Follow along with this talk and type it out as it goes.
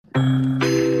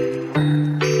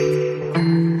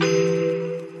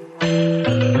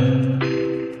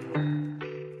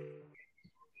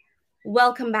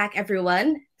Welcome back,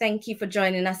 everyone. Thank you for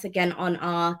joining us again on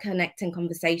our Connecting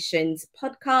Conversations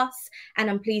podcast. And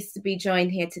I'm pleased to be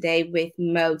joined here today with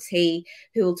Mo T,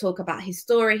 who will talk about his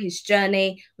story, his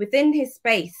journey within his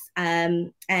space.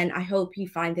 And I hope you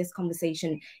find this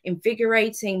conversation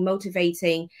invigorating,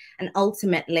 motivating, and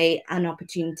ultimately an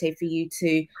opportunity for you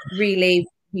to really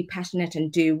be passionate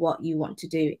and do what you want to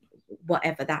do,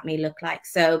 whatever that may look like.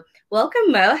 So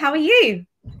welcome, Mo. How are you?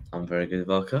 I'm very good,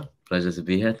 Valka. Pleasure to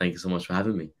be here. Thank you so much for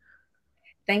having me.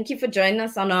 Thank you for joining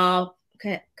us on our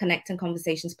Connecting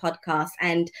Conversations podcast.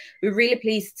 And we're really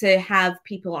pleased to have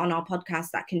people on our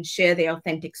podcast that can share their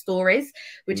authentic stories,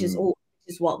 which is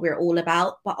what we're all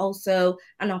about, but also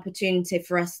an opportunity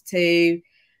for us to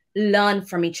learn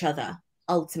from each other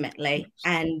ultimately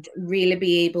and really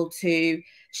be able to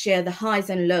share the highs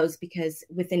and lows, because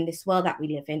within this world that we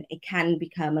live in, it can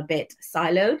become a bit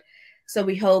siloed. So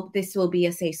we hope this will be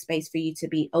a safe space for you to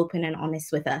be open and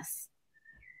honest with us.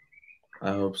 I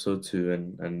hope so too.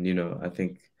 And I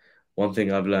think one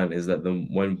thing I've learned is that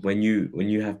when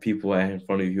you have people in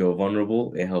front of you who are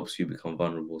vulnerable, it helps you become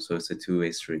vulnerable. So it's a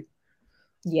two-way street.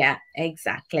 Yeah,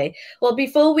 exactly. Well,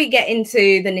 before we get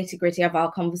into the nitty-gritty of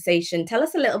our conversation, tell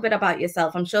us a little bit about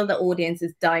yourself. I'm sure the audience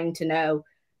is dying to know.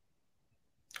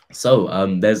 So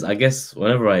I guess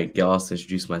whenever I get asked to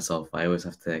introduce myself, I always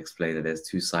have to explain that there's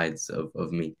two sides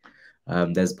of me.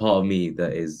 There's part of me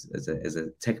that is as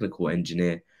a technical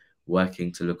engineer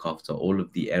working to look after all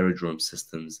of the aerodrome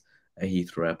systems at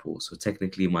Heathrow Airport. So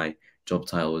technically my job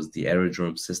title is the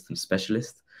aerodrome system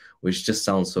specialist, which just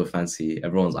sounds so fancy.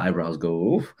 Everyone's eyebrows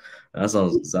go, oof, that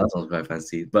sounds quite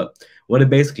fancy. But what it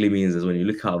basically means is when you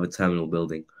look out of a terminal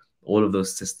building, all of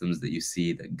those systems that you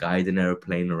see that guide an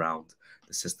airplane around,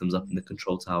 the systems up in the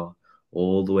control tower,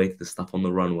 all the way to the stuff on the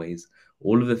runways,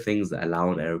 all of the things that allow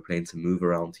an airplane to move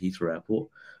around Heathrow Airport.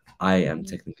 I am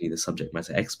technically the subject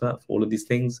matter expert for all of these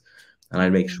things, and I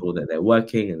make sure that they're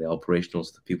working and they're operational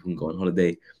so that people can go on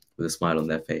holiday with a smile on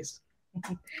their face.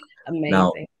 Amazing.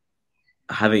 Now,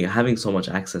 having so much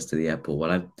access to the airport,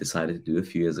 what I've decided to do a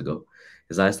few years ago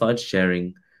is I started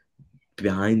sharing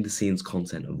behind the scenes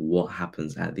content of what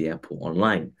happens at the airport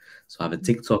online. So I have a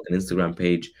TikTok and Instagram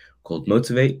page called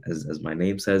Motivate, as my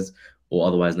name says, or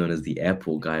otherwise known as the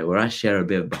Airport Guy, where I share a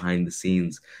bit of behind the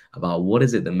scenes about what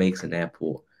is it that makes an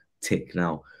airport tick.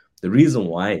 Now, the reason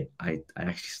why I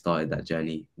actually started that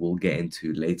journey we'll get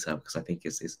into later, because I think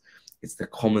it's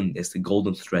the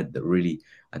golden thread that really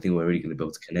I think we're really going to be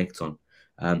able to connect on.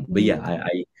 But yeah,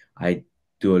 I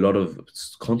do a lot of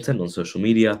content on social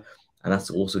media, and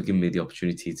that's also given me the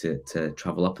opportunity to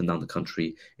travel up and down the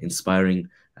country, inspiring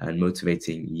and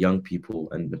motivating young people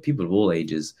and people of all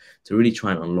ages to really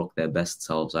try and unlock their best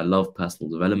selves. I love personal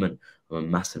development. I'm a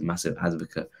massive, massive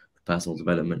advocate for personal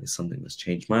development. It's something that's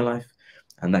changed my life.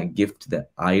 And that gift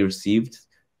that I received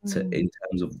in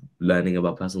terms of learning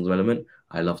about personal development,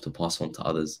 I love to pass on to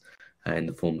others in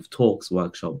the form of talks,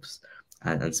 workshops,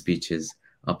 and speeches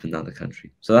up and down the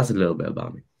country. So that's a little bit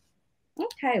about me.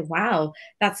 Okay, wow.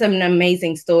 That's an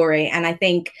amazing story. And I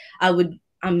think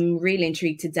I'm really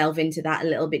intrigued to delve into that a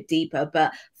little bit deeper.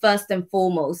 But first and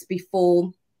foremost,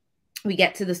 before we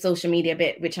get to the social media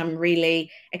bit, which I'm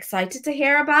really excited to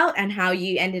hear about and how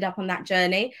you ended up on that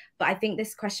journey. But I think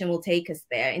this question will take us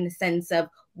there in the sense of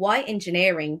why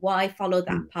engineering? Why follow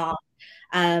that path?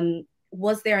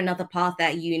 Was there another path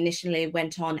that you initially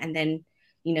went on and then,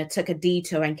 took a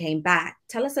detour and came back?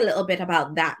 Tell us a little bit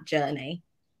about that journey.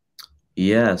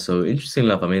 Yeah, so interesting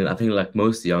enough, I mean, I think like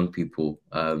most young people,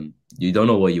 you don't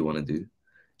know what you want to do.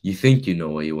 You think you know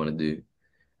what you want to do,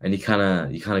 and you kind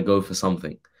of go for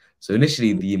something. So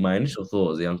initially, my initial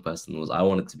thought as a young person was I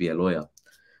wanted to be a lawyer.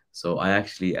 So and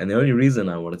the only reason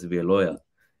I wanted to be a lawyer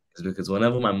is because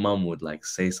whenever my mum would like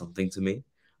say something to me,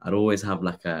 I'd always have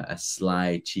like a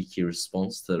sly, cheeky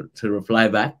response to reply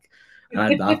back.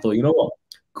 And I thought, you know what?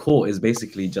 Court is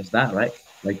basically just that, right?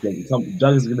 Like some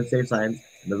judge is gonna say something,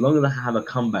 and as long as I have a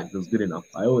comeback that's good enough,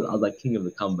 I was like king of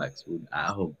the comebacks at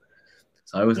home.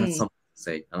 So I always had something to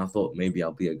say, and I thought maybe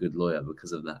I'll be a good lawyer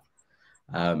because of that.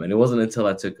 And it wasn't until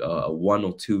I took a 1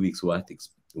 or 2 weeks worth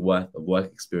of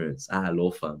work experience at a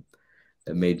law firm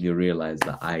that made me realize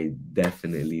that I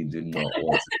definitely did not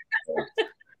want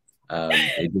to.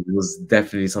 It was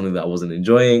definitely something that I wasn't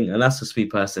enjoying, and that's just me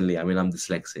personally. I mean, I'm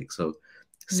dyslexic, so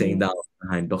sitting down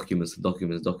behind documents,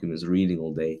 reading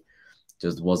all day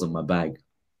just wasn't my bag.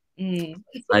 I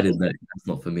decided that that's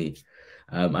not for me.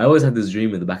 I always had this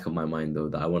dream in the back of my mind, though,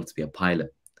 that I wanted to be a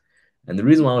pilot. And the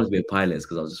reason why I wanted to be a pilot is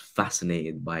because I was just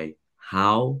fascinated by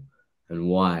how and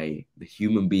why the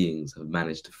human beings have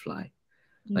managed to fly.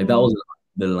 Like that was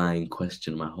the underlying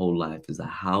question my whole life, is that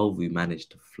how have we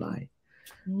managed to fly?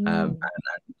 Mm.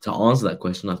 To answer that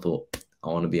question, I thought I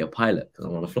want to be a pilot because I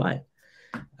want to fly.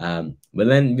 But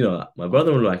then, my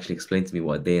brother-in-law actually explained to me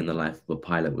what a day in the life of a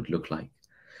pilot would look like.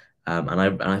 And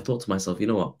I thought to myself, you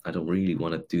know what? I don't really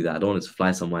want to do that. I don't want to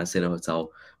fly somewhere, sit in a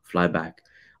hotel, fly back.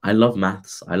 I love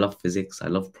maths. I love physics. I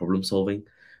love problem solving.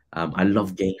 I Mm.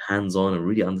 love getting hands-on and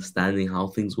really understanding how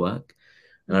things work.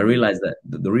 And I Mm. realized that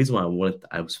the reason why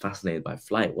I was fascinated by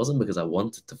flight wasn't because I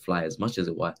wanted to fly as much as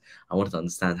it was. I wanted to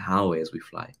understand how it is we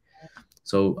fly.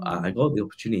 So Mm. I got the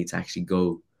opportunity to actually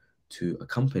go to a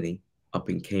company up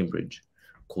in Cambridge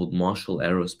called Marshall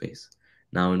Aerospace.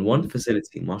 Now, in one Mm.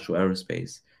 facility, Marshall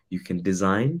Aerospace, you can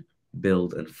design,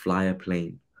 build, and fly a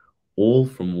plane all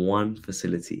from one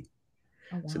facility.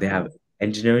 Oh, So they have wow.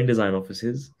 engineering design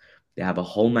offices, they have a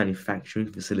whole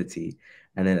manufacturing facility,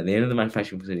 and then at the end of the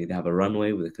manufacturing facility, they have a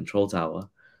runway with a control tower,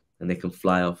 and they can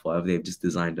fly off whatever they've just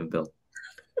designed and built.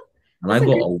 And I That's a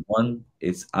got good. a one,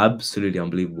 it's absolutely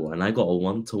unbelievable. And I got a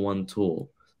one-to-one tour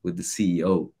with the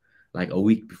CEO like a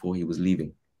week before he was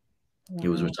leaving. He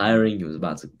was Wow. retiring, he was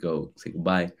about to go say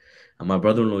goodbye. And my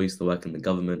brother-in-law used to work in the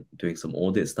government doing some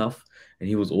audit stuff, and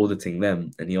he was auditing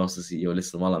them. And he asked the CEO,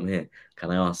 listen, while I'm here,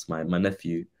 can I ask my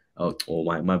nephew or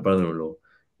my brother-in-law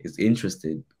is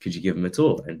interested, could you give him a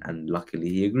tour? And luckily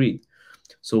he agreed.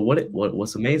 So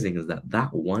what's amazing is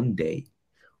that one day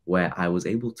where I was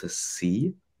able to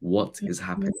see what is Mm.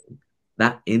 happening.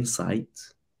 That insight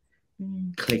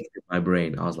Mm. clicked in my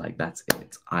brain. I was like, that's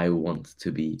it. I want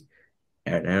to be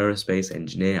an aerospace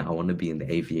engineer. I want to be in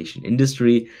the aviation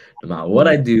industry. No matter what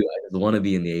Mm. I do, I just want to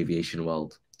be in the aviation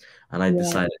world. And I Yeah.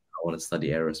 decided I want to study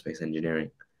aerospace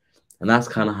engineering. And that's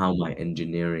kind of how my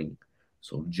engineering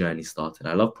sort of journey started.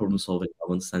 I love problem solving, I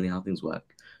love understanding how things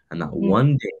work. And that Mm.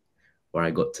 one day where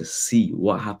I got to see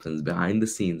what happens behind the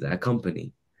scenes at a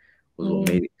company was what Mm.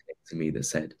 made it click to me that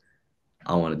said,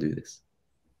 I want to do this.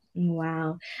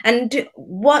 Wow. And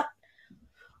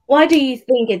why do you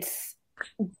think it's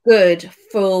good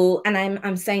for, and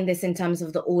I'm saying this in terms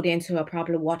of the audience who are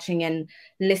probably watching and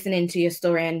listening to your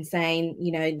story and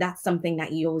saying, that's something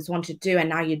that you always want to do and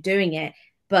now you're doing it,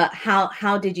 but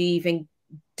how did you even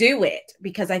do it?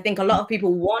 Because I think a lot of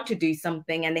people want to do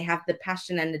something and they have the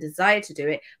passion and the desire to do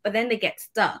it, but then they get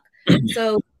stuck.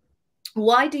 So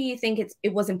why do you think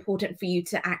it was important for you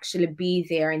to actually be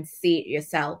there and see it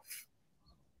yourself?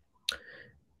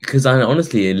 Because I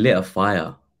honestly it lit a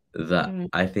fire that Mm.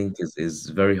 I think is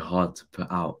very hard to put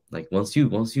out. Like once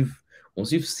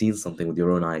you've seen something with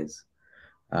your own eyes,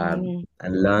 Mm.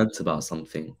 and learnt about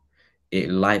something, it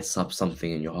lights up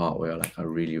something in your heart where you're like, I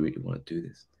really, really want to do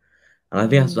this. And I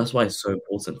think that's Mm. that's why it's so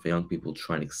important for young people to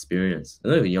try and experience,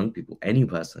 not even young people, any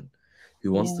person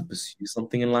who wants Yeah. to pursue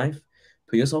something in life,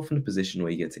 put yourself in a position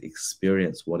where you get to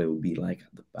experience what it would be like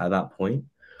at that point,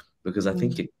 because I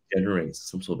think Mm. it generates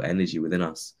some sort of energy within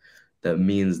us that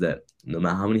means that no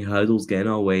matter how many hurdles get in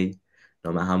our way,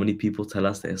 no matter how many people tell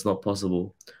us that it's not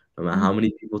possible, no matter how Mm.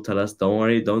 many people tell us, don't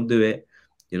worry, don't do it,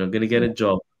 you're not gonna get a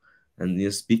job.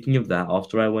 And speaking of that,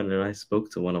 after I went and I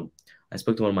spoke to one of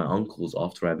my uncles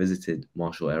after I visited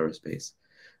Marshall Aerospace.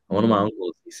 And one of my Mm.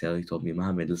 uncles, he told me,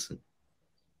 Mohammed, listen,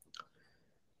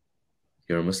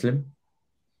 you're a Muslim,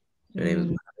 your name is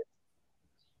Mm. Mohammed,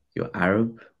 you're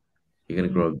Arab, you're gonna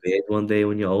Mm. grow a beard one day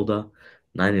when you're older. Mm.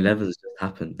 9/11 has just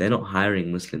happened. They're not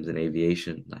hiring Muslims in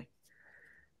aviation. Like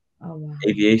Oh, wow.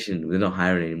 aviation, they're not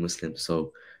hiring any Muslims.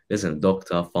 So listen,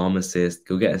 doctor, pharmacist,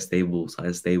 go get a stable,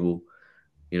 something stable,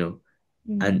 you know.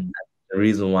 And Mm.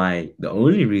 the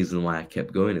only reason why I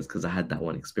kept going is because I had that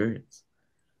one experience.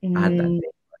 I had that Mm. day.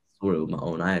 I saw it with my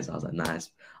own eyes. I was like,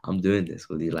 nice, I'm doing this,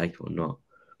 whether you like it or not.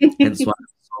 Hence why I'm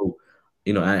so,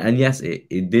 and yes, it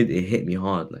hit me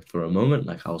hard. Like for a moment,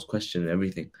 like I was questioning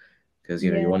everything because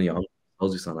you're Yeah. one of your uncles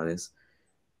tells you something like this.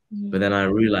 But Mm. then I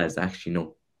realized actually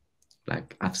no,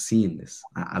 like I've seen this.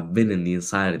 I've been in the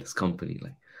inside of this company.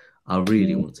 Like I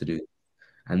really Mm. want to do it.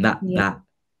 And Yeah. that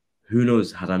who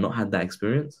knows, had I not had that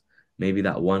experience, maybe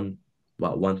that one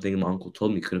thing my uncle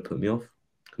told me could have put me off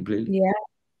completely. Yeah.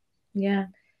 Yeah.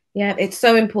 Yeah. It's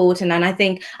so important. And I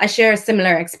think I share a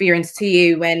similar experience to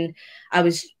you when I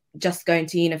was just going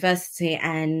to university,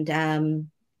 and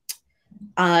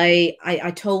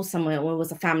I told someone, well, it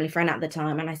was a family friend at the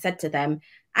time, and I said to them,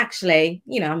 actually,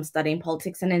 I'm studying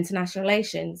politics and international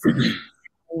relations.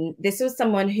 And this was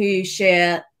someone who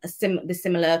shared the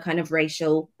similar kind of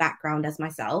racial background as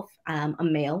myself, a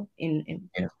male in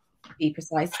Yeah. to be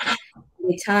precise.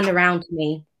 They turned around to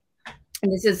me,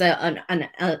 and this is an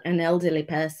elderly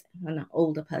person, an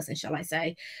older person, shall I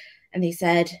say, and they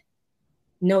said,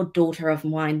 "No daughter of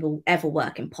mine will ever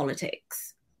work in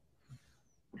politics."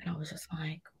 And I was just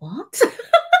like, "What?"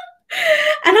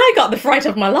 And I got the fright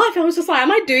of my life. I was just like,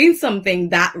 am I doing something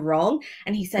that wrong?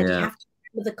 And he said, you Yeah. have to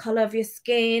remember the color of your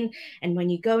skin. And when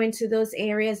you go into those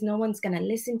areas, no one's going to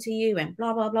listen to you and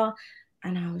blah, blah, blah.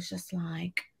 And I was just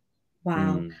like,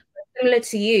 wow. Mm. Similar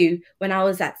to you, when I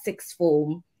was at sixth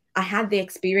form, I had the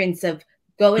experience of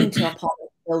going to a public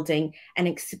building and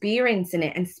experiencing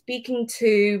it and speaking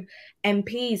to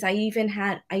MPs. I even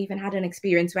had an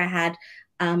experience where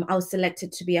I was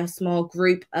selected to be a small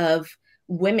group of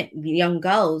women, young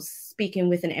girls, speaking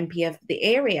with an MP of the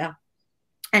area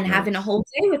and having a Nice. whole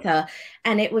day with her.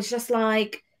 And it was just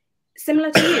like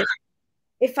similar to you.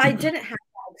 If I didn't have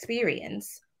that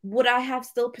experience, would I have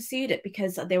still pursued it?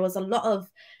 Because there was a lot of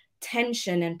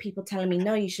tension and people telling me,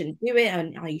 no, you shouldn't do it.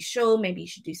 And are you sure? Maybe you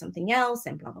should do something else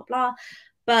and blah, blah, blah.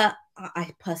 But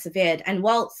I persevered. And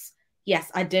whilst, yes,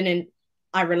 I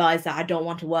realized that I don't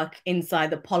want to work inside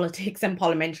the politics and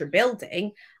parliamentary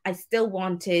building, I still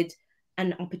wanted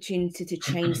an opportunity to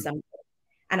change something.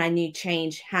 And I knew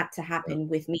change had to happen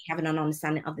with me having an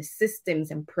understanding of the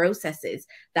systems and processes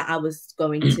that I was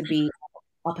going to be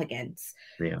up against.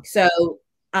 Yeah. So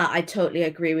I totally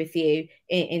agree with you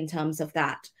in terms of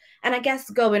that. And I guess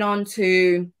going on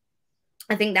to,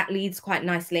 I think that leads quite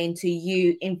nicely into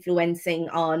you influencing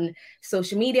on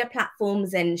social media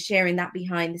platforms and sharing that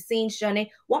behind the scenes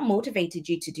journey. What motivated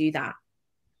you to do that?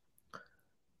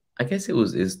 I guess it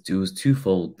was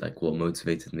twofold, like what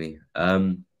motivated me.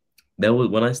 There was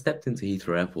when I stepped into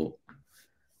Heathrow Airport,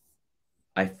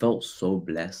 I felt so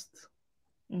blessed.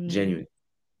 Mm, Genuinely.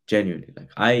 Genuinely. Like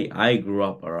I grew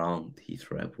up around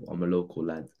Heathrow Airport. I'm a local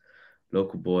lad,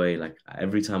 local boy. Like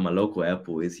every time my local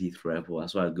airport is Heathrow Airport,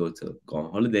 that's where I go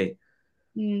on holiday.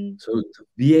 mm, So to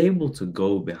be able to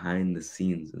go behind the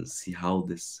scenes and see how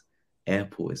this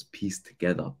airport is pieced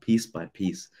together, piece by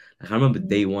piece. Like I remember mm,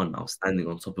 day one, I was standing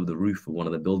on top of the roof of one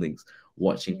of the buildings,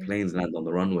 watching mm, planes land on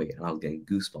the runway, and I was getting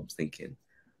goosebumps thinking,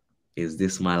 is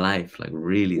this my life? Like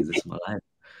really, is this my life?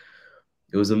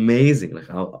 It was amazing. Like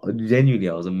genuinely,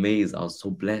 I was amazed. I was so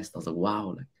blessed. I was like,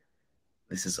 wow, like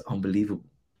this is unbelievable.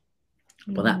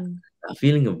 But mm, that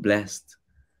feeling of blessed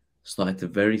started to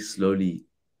very slowly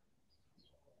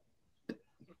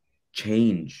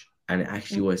change, and it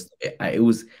actually mm, was.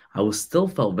 I was still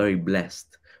felt very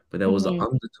blessed, but there was an mm,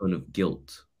 undertone of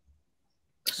guilt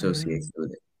mm, associated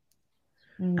with it,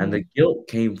 and the mm, guilt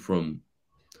came from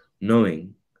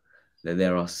knowing that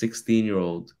there are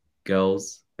 16-year-old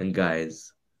girls and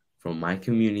guys from my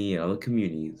community and other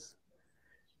communities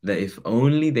that if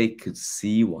only they could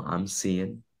see what I'm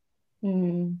seeing,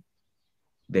 mm,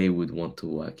 they would want to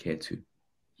work here too.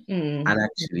 mm, And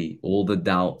actually, all the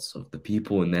doubts of the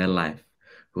people in their life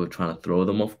who are trying to throw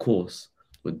them off course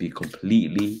would be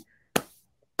completely,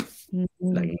 mm,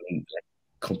 like, mm.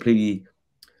 completely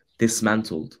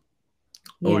dismantled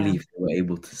only Yeah. if they were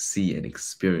able to see and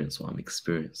experience what I'm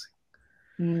experiencing.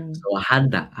 Mm, So I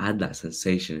had that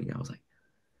sensation in me. I was like,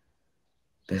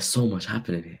 there's so much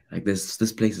happening here. Like this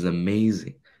place is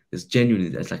amazing. It's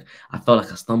genuinely, it's like I felt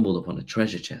like I stumbled upon a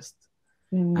treasure chest.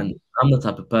 And mm. I'm the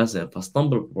type of person, if I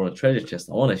stumble upon a treasure chest,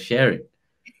 I want to share it.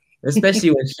 Especially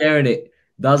when sharing it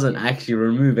doesn't actually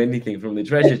remove anything from the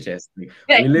treasure chest. We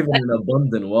live in an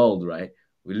abundant world, right?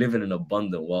 We live in an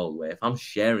abundant world where if I'm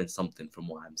sharing something from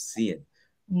what I'm seeing,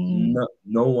 Mm,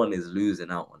 no one is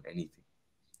losing out on anything.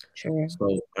 true.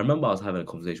 So I remember I was having a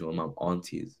conversation with my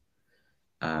aunties,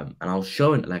 and I was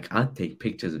showing like I'd take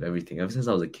pictures of everything. Ever since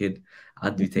I was a kid,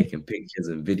 I'd be taking pictures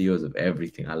and videos of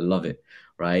everything. I love it.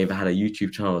 Right? I even had a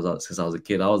YouTube channel since I was a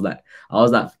kid. I was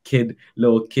that kid,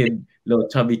 little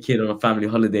chubby kid on a family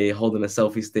holiday holding a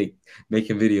selfie stick,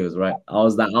 making videos, right? I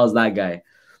was that guy.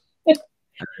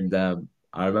 And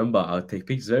I remember I would take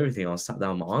pictures of everything. I was sat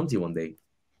down with my auntie one day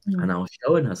and Mm, I was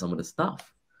showing her some of the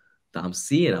stuff that I'm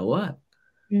seeing at work.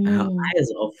 And her mm.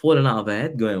 eyes are falling out of her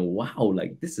head, going, "Wow,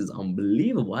 like this is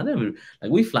unbelievable! I never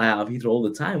like we fly out of Heathrow all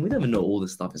the time. We never know all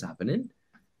this stuff is happening."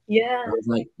 And I Yeah. was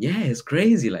like, "Yeah, it's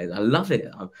crazy! Like I love it."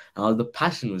 The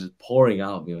passion was just pouring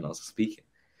out of me when I was speaking.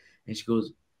 And she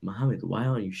goes, "Mohammed, why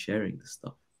aren't you sharing this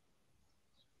stuff?"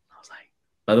 I was like,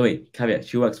 "By the way, caveat: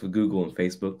 she works for Google and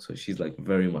Facebook, so she's like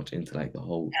very much into like the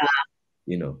whole,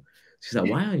 you know." She's like,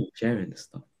 "Why aren't you sharing this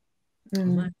stuff?" I was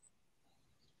Mm, like,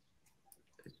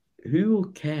 "Who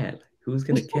will care? Like, who's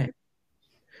gonna care?"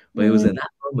 But it was mm, in that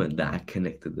moment that I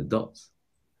connected the dots.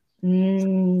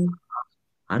 mm,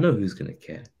 I know who's gonna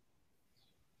care.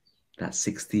 That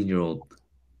 16-year-old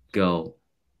girl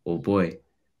or boy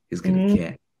is gonna mm.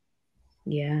 care.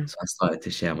 Yeah. So I started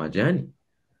to share my journey.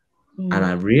 And Mm,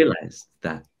 I realized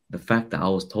that the fact that I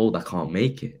was told I can't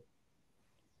make it,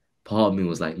 part of me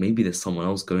was like, maybe there's someone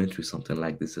else going through something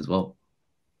like this as well.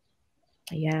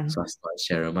 Yeah. So I started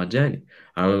sharing my journey.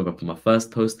 I remember for my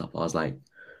first post up, I was like,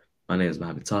 my name is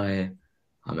Mohammed Tahir.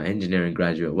 I'm an engineering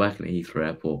graduate working at Heathrow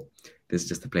Airport. This is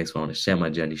just a place where I want to share my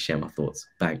journey, share my thoughts.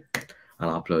 Bang. And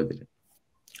I uploaded it.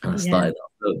 And Yeah. I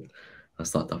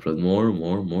started to upload more and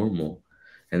more and more and more.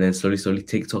 And then slowly, slowly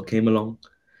TikTok came along.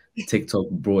 TikTok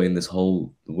brought in this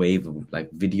whole wave of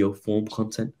like video form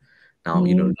content. Now,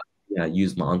 Mm, yeah, I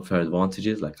use my unfair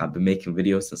advantages. Like I've been making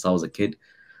videos since I was a kid.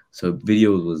 So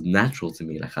videos was natural to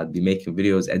me. Like I'd be making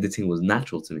videos, editing was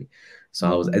natural to me. So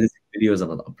I was mm, editing videos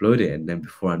and I'd upload it. And then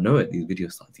before I know it, these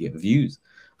videos started to get views.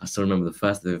 I still remember the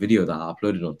first video that I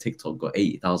uploaded on TikTok got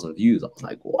 80,000 views. I was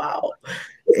like, wow,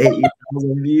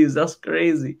 80,000 views. That's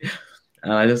crazy.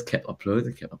 And I just kept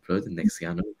uploading, kept uploading. Next thing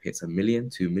I know, it hits a million,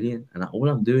 2 million. And all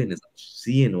I'm doing is I'm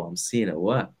seeing what I'm seeing at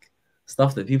work.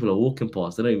 Stuff that people are walking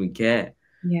past, they don't even care.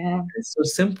 yeah. It's so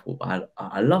simple, but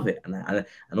I love it.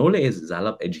 And all it is I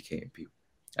love educating people.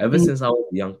 Ever Mm, since I was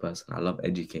a young person, I love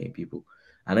educating people.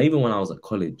 And even when I was at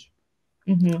college,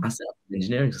 mm-hmm, I set up an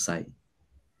engineering society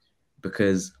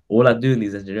because all I do in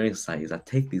these engineering societies, I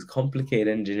take these complicated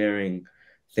engineering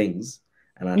things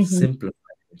and I mm-hmm, simplify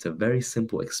it into very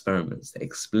simple experiments that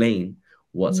explain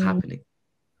what's mm, happening.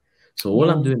 So all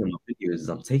I'm yeah. doing in my videos is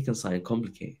I'm taking something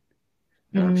complicated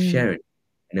and I'm Mm, sharing it.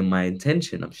 And in my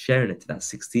intention, I'm sharing it to that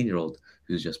 16-year-old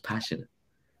who's just passionate,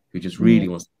 who just mm, really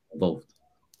wants to be involved.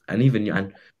 And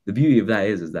the beauty of that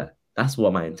is that that's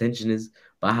what my intention is.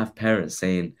 But I have parents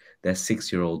saying their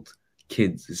 6-year-old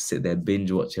kids just sit there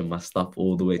binge watching my stuff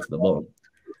all the way to the bottom.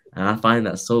 And I find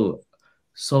that so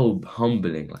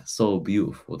humbling, like so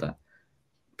beautiful that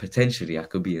potentially I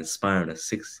could be inspiring a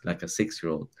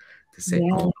 6-year-old to say, I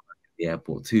yeah. want to work at the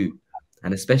airport too.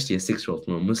 And especially a 6-year-old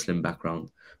from a Muslim background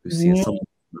who's seeing Mm, someone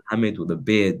Muhammad with a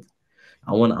beard.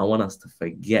 I want us to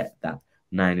forget that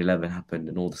 9/11 happened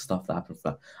and all the stuff that happened.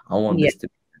 I want yeah. this to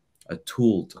be a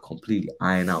tool to completely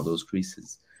iron out those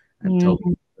creases and tell Mm,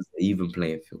 people it's an even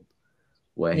playing field.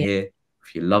 We're yeah. here.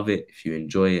 If you love it, if you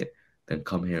enjoy it, then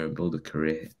come here and build a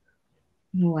career here.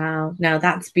 Wow. No,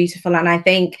 that's beautiful. And I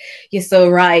think you're so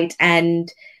right.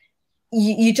 And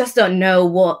you just don't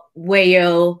know where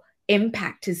your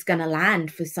impact is going to land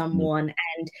for Mm. someone,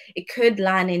 and it could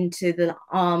land into the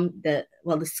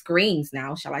screens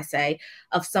now, shall I say,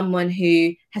 of someone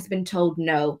who has been told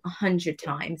no 100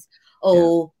 times, Yeah.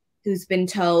 or who's been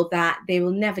told that they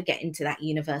will never get into that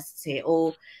university,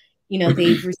 or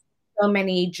they've received so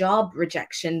many job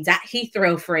rejections at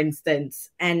Heathrow, for instance,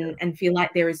 and feel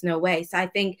like there is no way. So I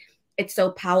think it's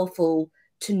so powerful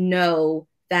to know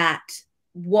that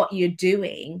what you're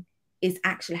doing is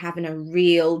actually having a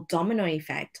real domino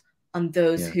effect on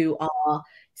those Yeah. who are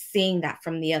seeing that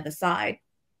from the other side.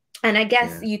 And I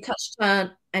guess Yeah. you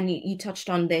touched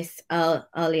on this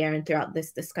earlier and throughout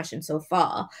this discussion so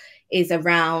far, is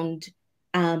around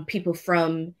people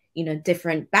from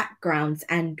different backgrounds,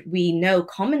 and we know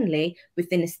commonly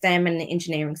within the STEM and the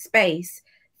engineering space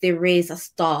there is a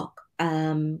stark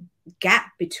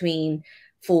gap between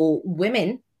for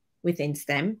women within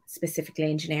STEM, specifically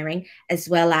engineering, as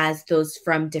well as those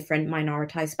from different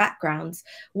minoritized backgrounds.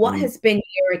 What Mm. has been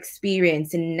your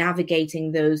experience in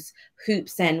navigating those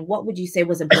hoops, and what would you say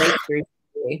was a breakthrough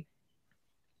for you?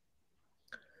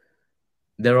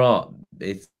 There are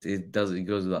it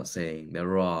goes without saying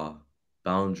there are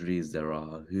boundaries, there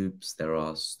are hoops,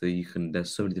 there's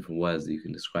so many different words that you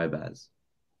can describe it as.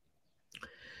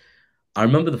 I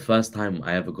remember the first time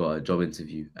I ever got a job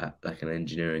interview at like an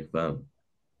engineering firm.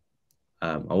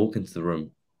 I walk into the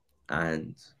room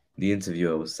and the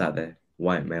interviewer was sat there,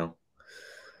 white male,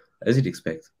 as you'd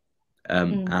expect.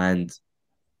 Mm, And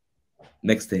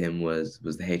next to him was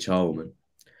the HR woman.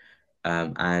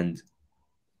 And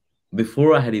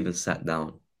before I had even sat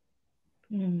down,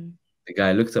 mm, the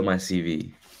guy looked at my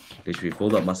CV, literally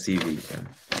pulled up my CV,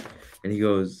 and he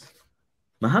goes,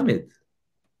 Mohammed,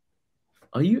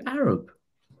 are you Arab?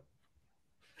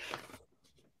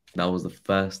 That was the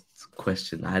first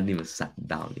question. I hadn't even sat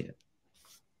down yet.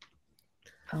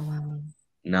 oh wow.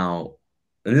 Now,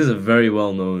 and this is a very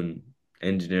well-known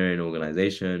engineering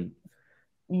organization,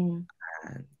 Mm,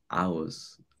 and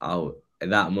at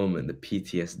that moment, the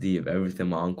PTSD of everything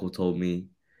my uncle told me,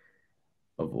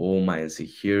 of all my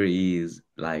insecurities,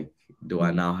 like, do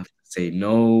I mm, now have to say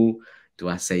no? Do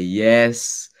I say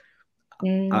yes?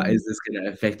 mm, Is this gonna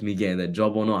affect me getting the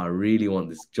job or not? I really want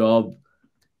this job.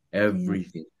 yeah.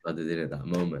 Everything flooded in at that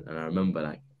moment. And I remember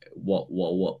like what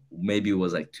maybe it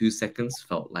was like 2 seconds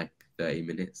felt like 30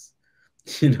 minutes.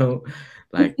 You know,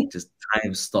 like just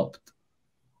time stopped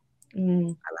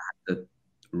Mm, to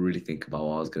really think about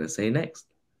what I was gonna say next.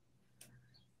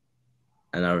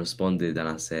 And I responded and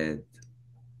I said,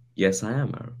 yes, I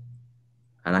am Arab.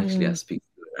 And actually, I Mm. speak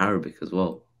fluent Arabic as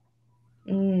well.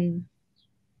 Mm.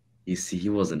 You see, he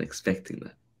wasn't expecting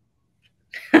that.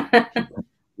 He,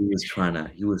 he was trying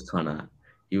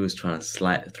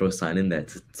to throw something in there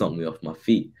to knock me off my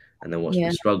feet and then watch me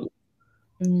Yeah. struggle.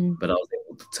 Mm. But I was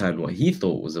able to turn what he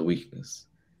thought was a weakness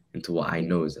into what I Yeah.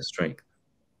 know is a strength.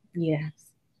 Yes.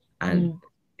 And Mm.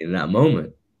 in that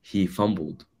moment, he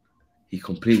fumbled. He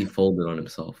completely folded on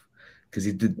himself because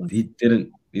he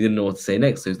didn't know what to say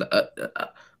next. So he's like,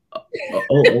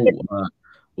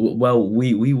 well,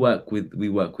 we work with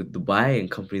Dubai and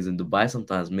companies in Dubai.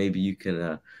 Sometimes maybe you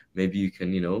can,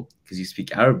 because you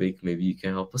speak Arabic, maybe you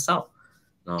can help us out.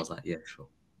 And I was like, yeah, sure.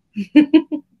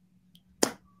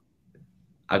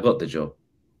 I got the job.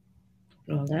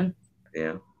 Well done.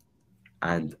 Yeah.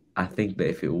 And I think that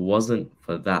if it wasn't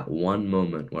for that one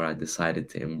moment where I decided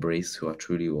to embrace who I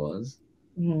truly was,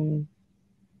 Mm.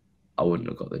 I wouldn't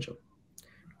have got the job.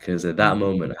 Because at Mm. that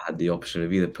moment, I had the option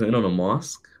of either putting on a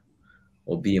mask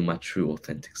or being my true,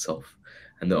 authentic self.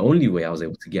 And the only way I was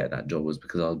able to get that job was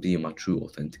because I was being my true,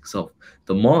 authentic self.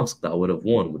 The mask that I would have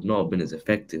worn would not have been as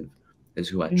effective as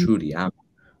who I Mm. truly am.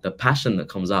 The passion that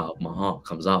comes out of my heart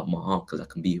comes out of my heart because I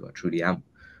can be who I truly am,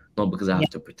 not because I Yeah. have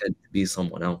to pretend to be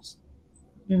someone else.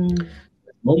 Mm.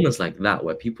 Moments like that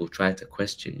where people try to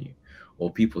question you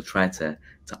or people try to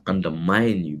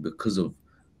undermine you because of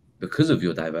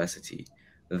your diversity,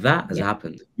 that has Yeah.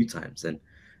 happened a few times. And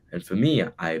for me,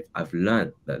 I've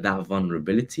learned that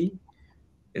vulnerability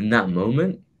in that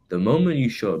moment, the moment you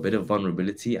show a bit of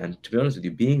vulnerability, and to be honest with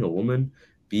you, being a woman,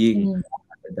 being Mm.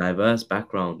 a diverse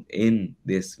background in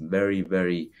this very,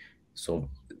 very sort of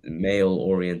male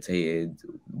orientated,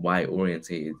 white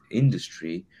orientated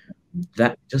industry,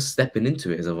 that just stepping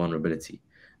into it is a vulnerability.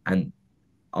 And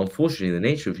unfortunately, the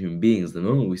nature of human beings, the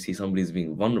moment we see somebody's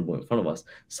being vulnerable in front of us,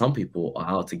 some people are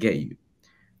out to get you.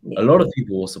 A Yeah. lot of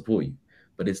people will support you,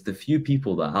 but it's the few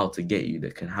people that are out to get you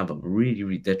that can have a really,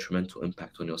 really detrimental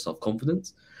impact on your self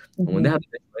confidence. And when they Mm-hmm. have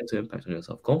a detrimental impact on your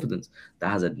self confidence, that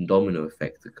has a domino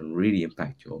effect that can really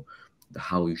impact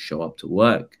how you show up to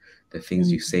work, the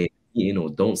things you Mm. say in a meeting or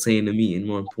don't say in a meeting.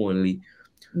 More importantly,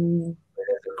 Mm.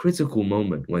 there's a critical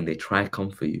moment when they try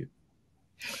comfort you,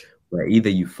 where either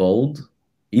you fold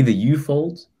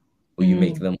or you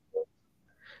make Mm. them.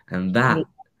 And Yeah.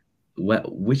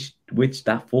 which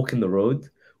that fork in the road,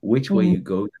 which way Mm. you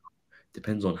go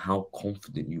depends on how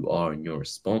confident you are in your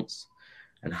response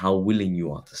and how willing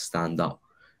you are to stand up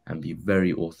and be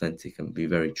very authentic and be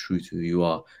very true to who you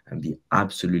are and be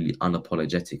absolutely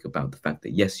unapologetic about the fact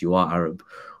that yes, you are Arab,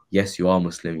 yes, you are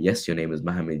Muslim, yes, your name is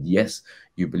Muhammad, yes,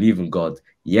 you believe in God,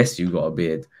 yes, you got a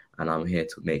beard, and I'm here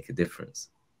to make a difference.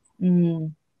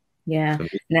 Mm. Yeah. For me,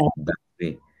 No, that's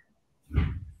me.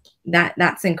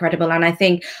 that's incredible, and I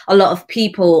think a lot of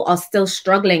people are still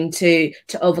struggling to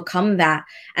overcome that.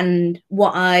 And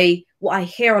what I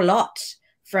hear a lot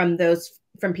from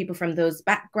people from those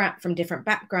background from different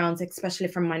backgrounds, especially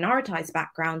from minoritized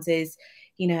backgrounds, is,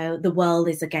 the world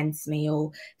is against me,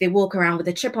 or they walk around with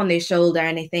a chip on their shoulder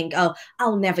and they think, oh,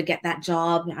 I'll never get that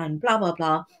job, and blah blah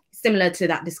blah. Similar to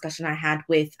that discussion I had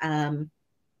with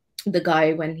the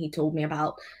guy when he told me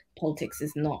about politics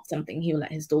is not something he'll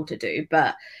let his daughter do.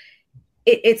 But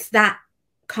it's that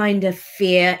kind of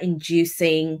fear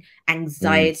inducing Mm,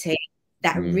 anxiety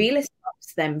that mm, really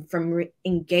stops them from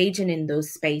engaging in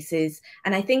those spaces.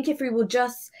 And I think if we will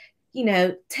just,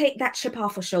 take that chip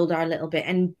off our shoulder a little bit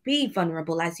and be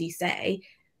vulnerable, as you say,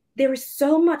 there is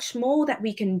so much more that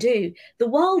we can do. The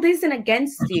world isn't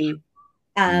against you.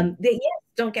 mm, Yes,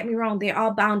 don't get me wrong, there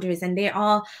are boundaries and there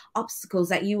are obstacles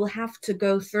that you will have to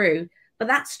go through, but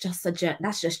that's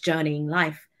just journeying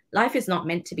life. Life is not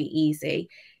meant to be easy.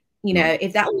 no,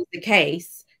 If that was the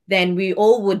case, then we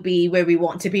all would be where we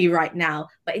want to be right now.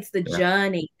 But it's the yeah,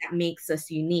 journey that makes us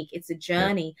unique. It's a yeah,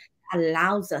 journey that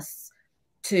allows us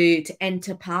to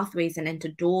enter pathways and enter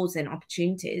doors and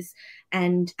opportunities.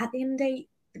 And at the end of the day,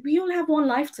 we all have one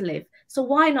life to live. So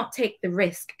why not take the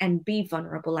risk and be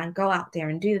vulnerable and go out there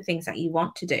and do the things that you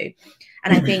want to do?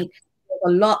 And I think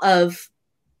there's a lot of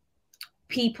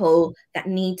people that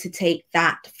need to take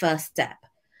that first step.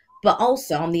 But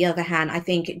also, on the other hand, I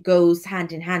think it goes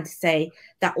hand in hand to say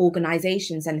that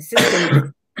organizations and systems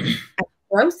and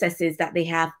processes that they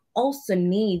have also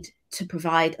need to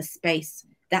provide a space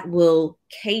that will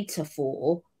cater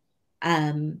for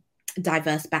um,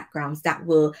 diverse backgrounds, that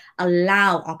will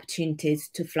allow opportunities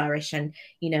to flourish and,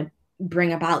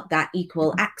 bring about that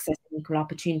equal access and equal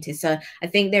opportunities. So I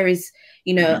think there is,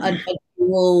 a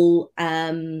dual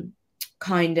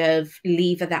kind of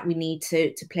lever that we need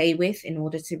to play with in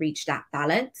order to reach that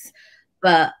balance.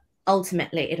 But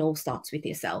ultimately, it all starts with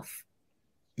yourself.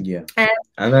 yeah. And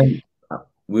And then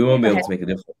we Yeah, won't be go able ahead. to make a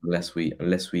difference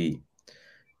unless we.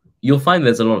 You'll find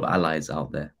there's a lot of allies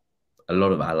out there, a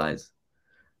lot of allies.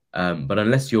 But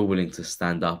unless you're willing to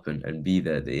stand up and be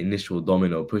the initial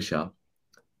domino pusher,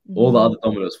 all the Mm-hmm. other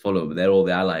dominoes follow, but they're all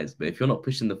the allies. But if you're not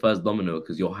pushing the first domino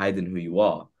because you're hiding who you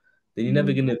are, then you're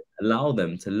never Mm-hmm. going to allow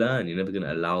them to learn. You're never going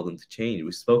to allow them to change.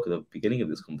 We spoke at the beginning of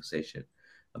this conversation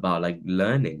about like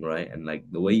learning, right? And like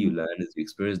the way you learn is you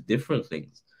experience different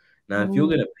things. Now, if you're Mm-hmm.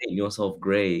 going to paint yourself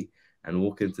gray and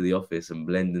walk into the office and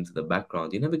blend into the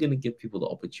background, you're never going to give people the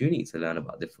opportunity to learn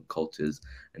about different cultures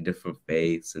and different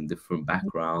faiths and different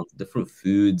backgrounds, different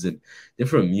foods and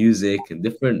different music and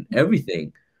different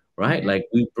everything, right? Yeah. Like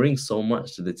we bring so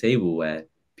much to the table where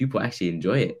people actually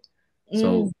enjoy it. Mm,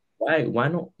 So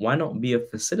why not be a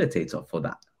facilitator for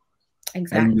that? And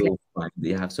exactly. you'll find that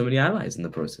you have so many allies in the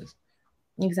process.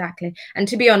 Exactly. And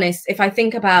to be honest, if I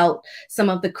think about some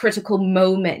of the critical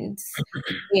moments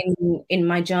in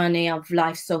my journey of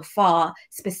life so far,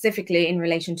 specifically in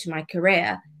relation to my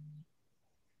career,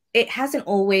 it hasn't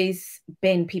always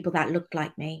been people that looked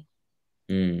like me.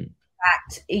 Mm,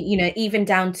 Even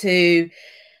down to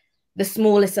the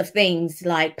smallest of things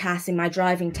like passing my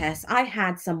driving test, I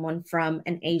had someone from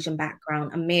an Asian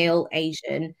background, a male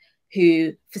Asian,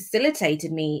 who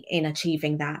facilitated me in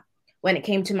achieving that. When it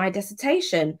came to my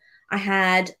dissertation, I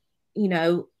had,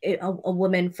 a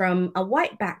woman from a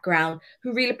white background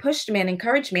who really pushed me and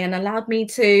encouraged me and allowed me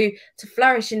to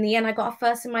flourish. In the end, I got a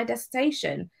first in my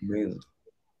dissertation. amazing.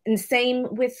 And same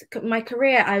with my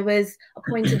career. I was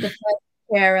appointed the first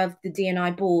chair of the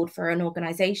D&I board for an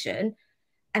organization,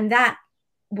 and that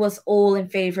was all in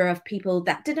favor of people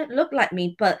that didn't look like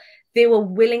me, but they were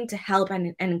willing to help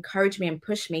and encourage me and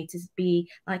push me to be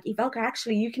like, Ivelka,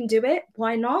 actually, you can do it.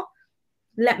 Why not?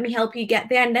 Let me help you get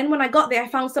there. And then when I got there, I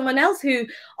found someone else who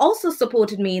also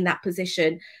supported me in that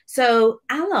position. So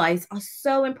allies are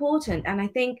so important. And I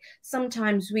think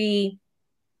sometimes we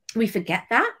forget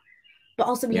that, but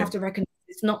also we Yeah, have to recognize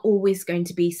it's not always going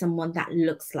to be someone that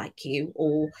looks like you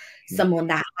or yeah, someone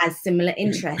that has similar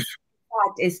interests.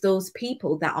 It's those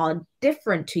people that are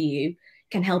different to you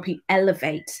can help you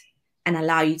elevate and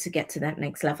allow you to get to that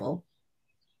next level.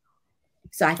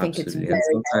 So I think it's absolutely. very,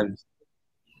 And sometimes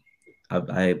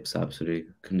I absolutely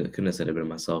couldn't have said it better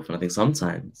myself. And I think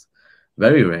sometimes,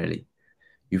 very rarely,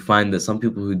 you find that some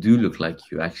people who do look like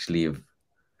you actually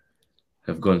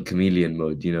have gone chameleon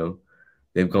mode, you know?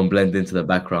 They've gone blend into the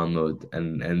background mode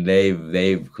and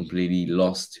they've completely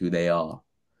lost who they are.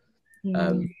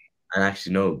 Um, mm, and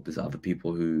actually, no, there's other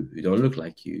people who don't look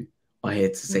like you are here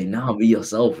to say, "Nah, be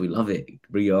yourself. We love it.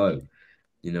 Bring it on."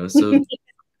 You know, so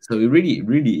it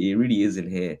really is in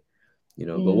here. You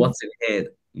know, but mm, what's in here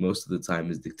most of the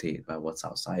time is dictated by what's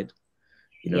outside.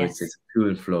 You know, it's yes, it's a to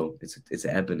and flow. It's an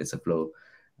ebb and it's a flow.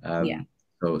 yeah,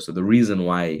 So the reason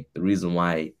why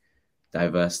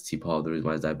diversity, part of the reason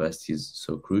why diversity is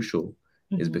so crucial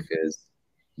is mm-hmm, because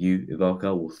you,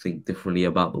 Ivalka, will think differently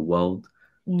about the world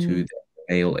to mm, the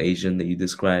male Asian that you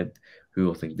described, who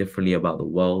will think differently about the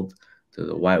world to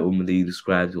the white woman that you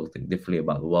described, who will think differently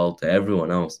about the world to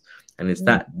everyone else. And it's mm,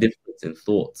 that difference in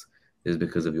thought is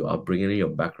because of your upbringing and your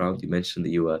background. You mentioned that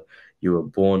you were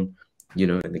born, in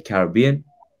the Caribbean,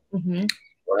 mm-hmm,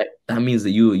 right? That means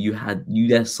that you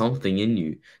there's something in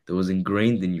you that was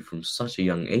ingrained in you from such a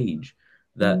young age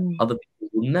that mm, other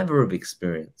people will never have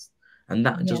experienced. And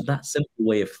that yeah. just that simple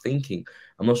way of thinking.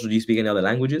 I'm not sure, do you speak any other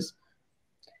languages?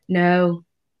 No,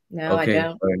 no, I Okay,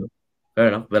 don't. fair enough. Fair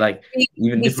enough. But like We,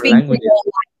 even we different speak languages,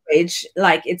 Creole language,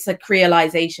 like it's a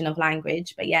creolization of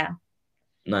language, but yeah.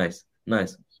 nice,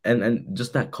 nice. And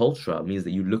just that culture means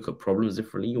that you look at problems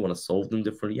differently, you want to solve them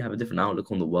differently, you have a different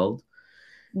outlook on the world.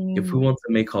 If we Mm, want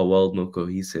to make our world more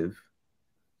cohesive,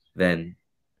 then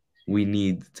we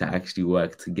need to actually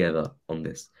work together on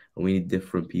this. And we need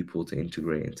different people to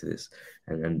integrate into this.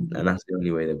 And mhm, that's the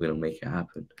only way that we're gonna make it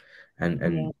happen. And yeah.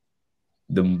 and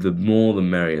the more the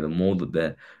merrier, the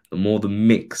more the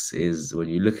mix is when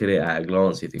you look at it at a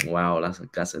glance, you think, wow,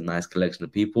 that's a nice collection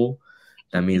of people.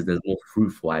 That means there's more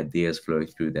fruitful ideas flowing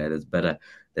through there.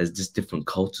 There's just different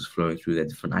cultures flowing through there,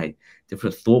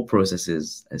 different thought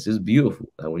processes. It's just beautiful.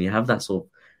 Like when you have that sort of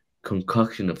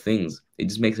concoction of things, it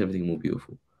just makes everything more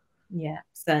beautiful. Yeah,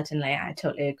 certainly. I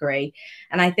totally agree.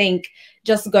 And I think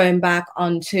just going back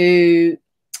onto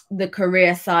the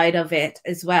career side of it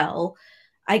as well,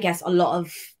 I guess a lot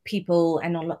of people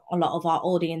and a lot of our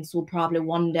audience will probably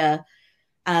wonder,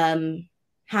 um,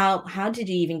 how did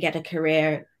you even get a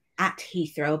career at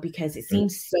Heathrow? Because it Mm.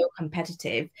 seems so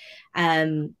competitive.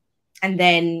 Um, and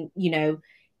then,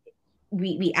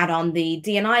 we add on the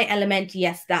D&I element.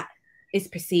 Yes, that is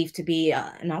perceived to be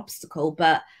an obstacle,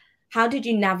 but how did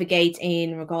you navigate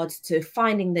in regards to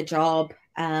finding the job,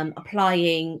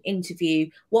 applying, interview?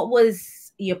 What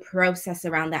was your process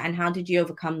around that, and how did you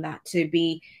overcome that to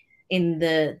be in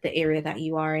the area that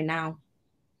you are in now?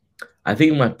 I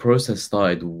think my process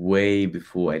started way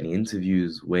before any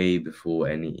interviews, way before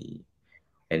any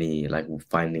like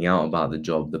finding out about the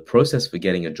job. The process for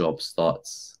getting a job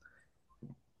starts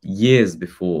years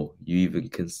before you even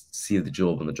can see the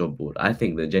job on the job board. I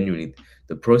think that genuinely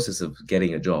the process of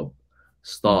getting a job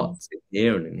Mm, starts in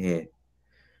here and in here.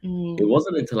 It mm,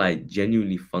 wasn't until I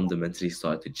genuinely fundamentally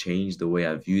started to change the way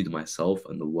I viewed myself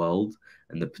and the world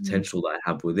and the mm, potential that I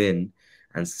have within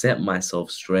and set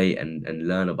myself straight and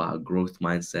learn about a growth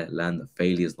mindset, learn that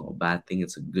failure is not a bad thing,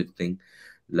 it's a good thing.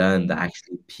 Learn that mm,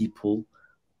 actually people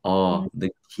are mm,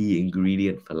 the key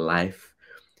ingredient for life.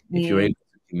 If you're mm, able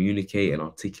to communicate and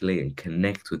articulate and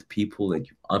connect with people, then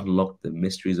you've unlocked the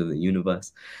mysteries of the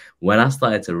universe. When I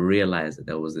started to realize that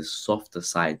there was this softer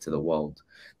side to the world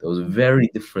that was mm, very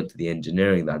different to the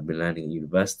engineering that I'd been learning at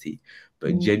university,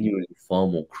 but mm, genuinely far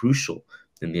more crucial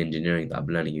than the engineering that I've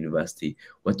been learning at university.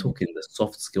 We're mm. talking the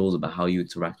soft skills about how you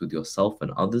interact with yourself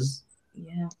and others.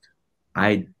 Yeah.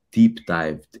 I deep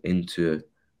dived into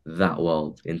that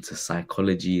world, into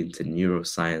psychology, into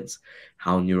neuroscience,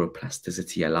 how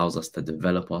neuroplasticity allows us to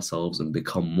develop ourselves and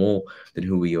become more than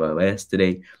who we were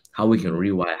yesterday, how we can Mm,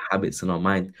 rewire habits in our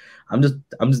mind.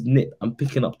 I'm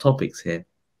picking up topics here.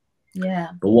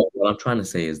 yeah. But what I'm trying to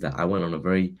say is that I went on a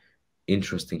very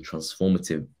interesting,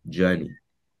 transformative journey,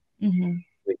 Hmm.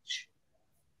 which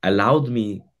allowed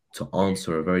me to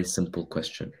answer a very simple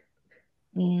question.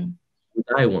 Mm, Would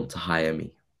I want to hire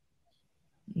me?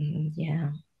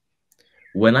 yeah.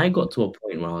 When I got to a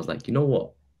point where I was like, you know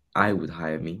what? I would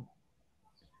hire me.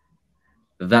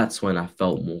 That's when I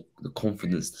felt more the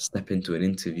confidence to step into an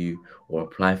interview or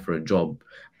apply for a job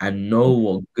and know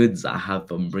what goods I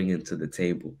have I'm bringing to the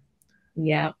table.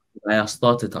 Yeah. I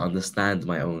started to understand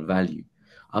my own value.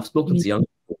 I've spoken Mm, to young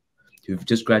people who've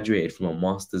just graduated from a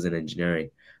master's in engineering,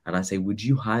 and I say, would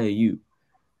you hire you?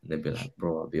 And they'd be like,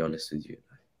 bro, I'll be honest with you.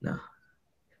 Nah,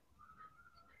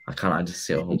 I can't. I just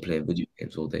sit at home playing video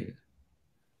games all day.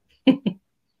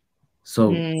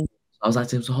 So mm, I was like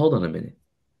to him, so hold on a minute.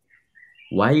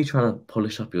 Why are you trying to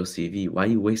polish up your CV? Why are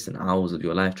you wasting hours of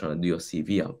your life trying to do your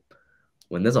CV up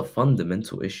when there's a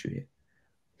fundamental issue here?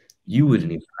 You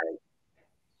wouldn't mm, even.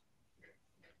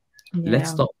 Let's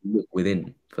yeah. start to look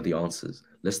within for the answers.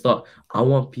 Let's start. I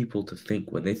want people to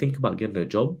think when they think about getting a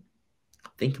job,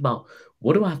 think about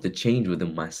what do I have to change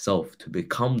within myself to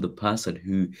become the person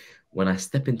who, when I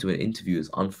step into an interview, is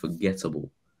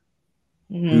unforgettable,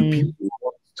 who Mm, people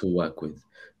want to work with,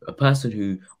 a person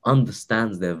who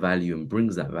understands their value and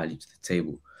brings that value to the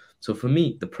table. So for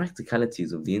me, the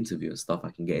practicalities of the interview and stuff I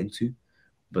can get into,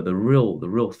 but the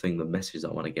real thing, the message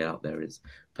I want to get out there is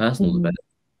personal mhm, development,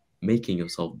 making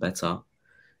yourself better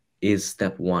is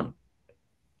step one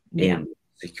yeah. in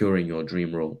securing your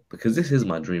dream role. Because this is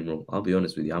my dream role. I'll be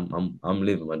honest with you, I'm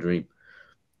living my dream.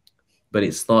 But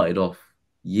it started off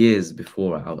years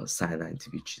before I was sat in that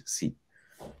interview seat.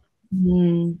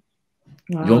 Mm,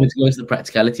 You want me wow. to go into the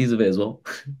practicalities of it as well?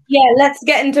 Yeah, let's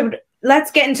get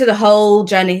into the whole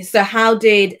journey. So how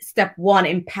did step one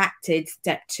impacted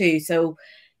step two? So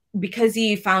because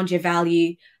you found your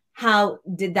value, how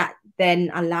did that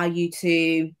then allow you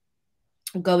to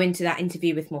go into that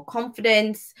interview with more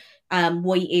confidence?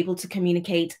 Were you able to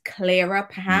communicate clearer,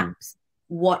 Mm, perhaps,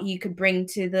 what you could bring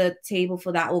to the table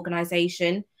for that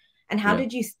organization? And how yeah,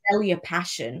 did you sell your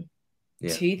passion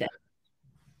yeah, to them?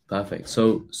 perfect.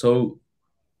 So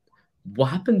what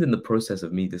happened in the process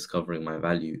of me discovering my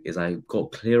value is I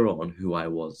got clearer on who I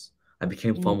was. I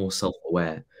became Mm, far more mm,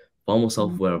 self-aware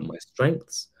of my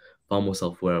strengths, far more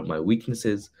self-aware of my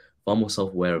weaknesses, far more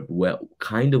self-aware of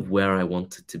where I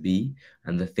wanted to be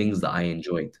and the things mm, that I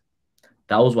enjoyed.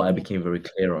 That was what I yeah. became very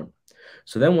clear on.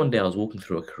 So then one day I was walking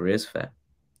through a careers fair.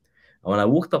 And when I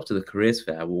walked up to the careers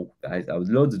fair, I was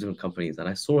loads of different companies and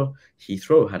I saw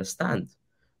Heathrow had a stand.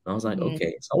 And I was like, Mm,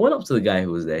 okay. So I went up to the guy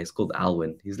who was there. He's called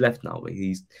Alwyn. He's left now, but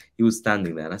he was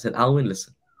standing there. And I said, Alwyn,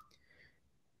 listen,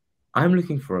 I'm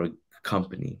looking for a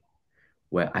company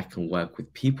where I can work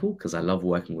with people because I love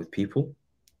working with people.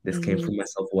 This came mm, from my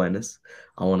self-awareness.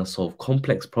 I want to solve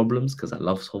complex problems because I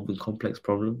love solving complex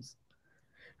problems.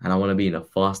 And I want to be in a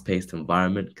fast-paced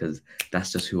environment because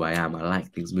that's just who I am. I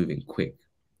like things moving quick.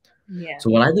 yeah. So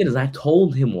what I did is I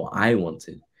told him what I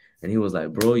wanted. And he was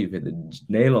like, bro, you've hit the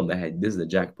nail on the head. This is the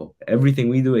jackpot. Everything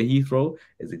we do at Heathrow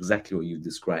is exactly what you've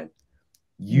described.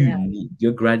 Yeah.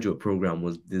 Your graduate program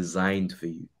was designed for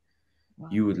you.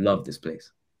 You Wow. would love this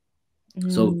place.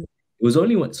 So Mm, it was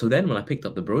only when, so then when I picked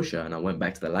up the brochure and I went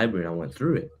back to the library and I went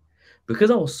through it,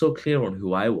 because I was so clear on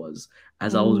who I was,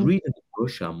 as I was Mm, reading the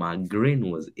brochure, my grin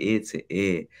was ear to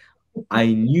ear. I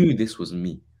knew this was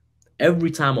me.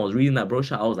 Every time I was reading that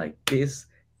brochure, I was like, this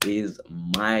is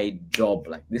my job.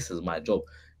 Like, this is my job.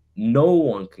 No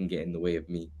one can get in the way of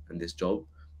me and this job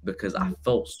because I mm,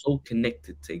 felt so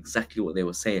connected to exactly what they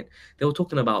were saying. They were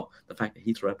talking about the fact that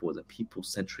Heathrow Airport was a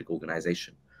people-centric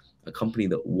organization, a company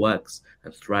that works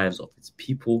and thrives off its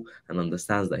people and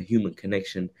understands that human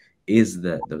connection is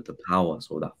the power,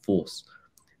 so that force.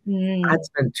 I had mm.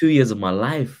 spent 2 years of my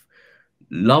life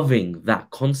loving that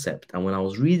concept. And when I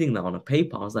was reading that on a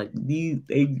paper, I was like,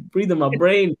 they breathe in my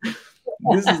brain.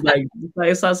 This is like,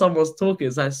 it's like someone's talking,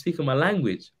 it's like speaking my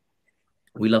language.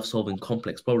 We love solving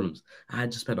complex problems. I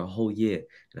had just spent a whole year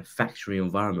in a factory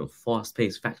environment,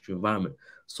 fast-paced factory environment,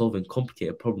 solving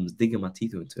complicated problems, digging my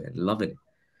teeth into it and loving it.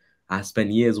 I spent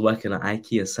years working at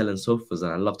IKEA selling sofas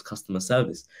and I loved customer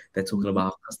service. They're talking about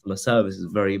how customer service is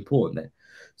very important there.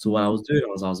 So what I Mm, was doing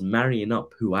was I was marrying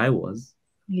up who I was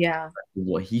yeah. with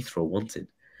what Heathrow wanted.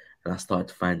 And I started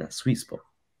to find that sweet spot.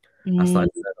 I Mm,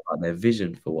 started to learn about their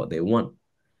vision for what they want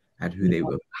and who they yeah.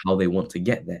 were, how they want to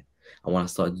get there. And what I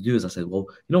started to do is I said, well,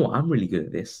 you know what? I'm really good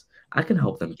at this. I can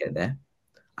help them get there.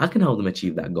 I can help them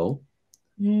achieve that goal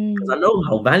because Mm, I know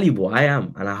how valuable I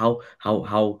am and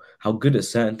how good at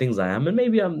certain things I am. And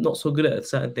maybe I'm not so good at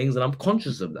certain things, and I'm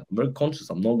conscious of that. I'm very conscious.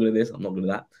 I'm not good at this. I'm not good at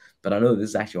that. But I know this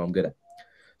is actually what I'm good at.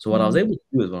 So what I was mm, able to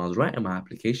do is when I was writing my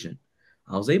application,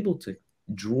 I was able to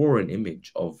draw an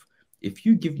image of if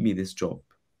you give me this job,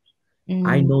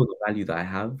 I mm, know the value that I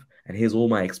have, and here's all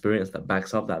my experience that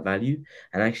backs up that value.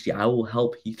 And actually, I will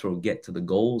help Heathrow get to the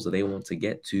goals that they want to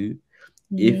get to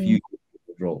if mm, you give me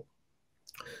the role.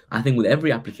 I think with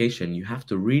every application, you have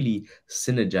to really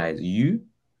synergize you,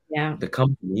 yeah. the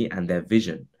company, and their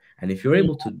vision. And if you're Mm,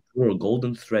 able to draw a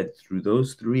golden thread through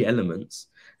those three elements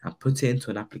and put it into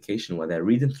an application where they're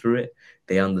reading through it,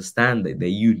 they understand that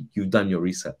you've done your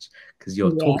research because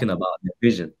you're yeah. talking about their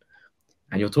vision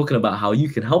and you're talking about how you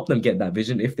can help them get that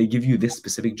vision if they give you this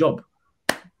specific job.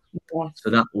 So Yes.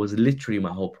 that was literally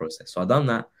my whole process. So I done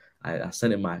that. I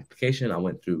sent in my application. I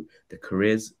went through the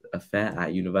careers affair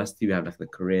at university. We have like the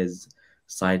careers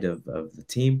side of the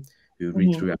team who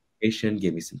read Mhm. through your application,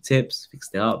 gave me some tips,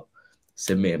 fixed it up,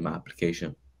 submitted my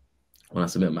application. When I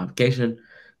submit my application,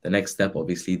 the next step,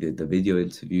 obviously, the video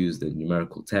interviews, the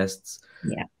numerical tests.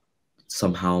 Yeah.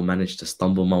 Somehow managed to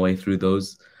stumble my way through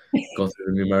those, go through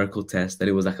the numerical test. Then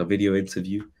it was like a video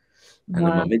interview. And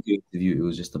in Wow. my video interview, it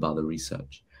was just about the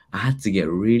research. I had to get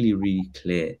really, really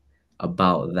clear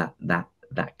about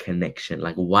that connection.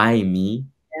 Like why me,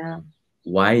 Yeah.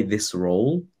 why this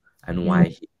role, and Mm, why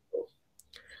he.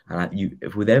 And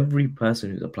with every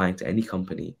person who's applying to any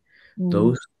company, mm,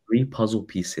 those three puzzle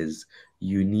pieces,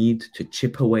 you need to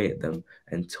chip away at them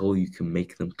until you can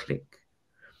make them click.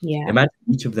 yeah. Imagine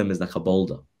each of them is like a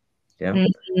boulder. Yeah. Mm,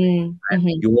 mm,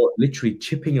 mhm. You're literally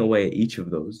chipping away at each of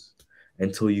those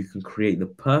until you can create the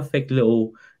perfect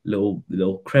little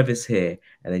crevice here,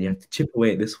 and then you have to chip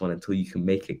away at this one until you can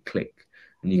make it click.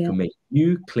 And you Yeah. can make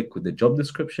you click with the job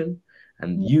description,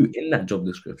 and Mm, you in that job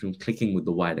description clicking with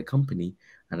the wider company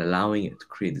and allowing it to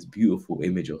create this beautiful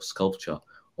image or sculpture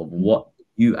of mm, what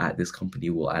you at this company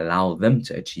will allow them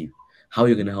to achieve, how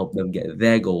you're going to help them get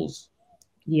their goals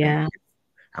and yeah.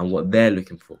 and what they're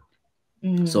looking for.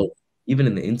 Mm, So even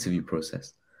in the interview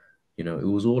process, it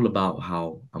was all about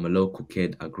how I'm a local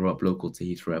kid. I grew up local to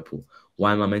Heathrow Airport.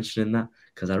 Why am I mentioning that?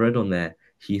 Because I read on their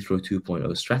Heathrow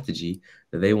 2.0 strategy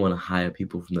that they want to hire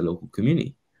people from the local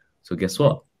community. So guess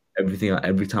what?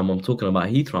 Every time I'm talking about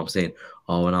Heathrow, I'm saying,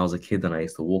 oh, when I was a kid and I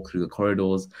used to walk through the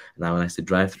corridors and when I used to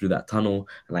drive through that tunnel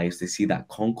and I used to see that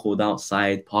Concorde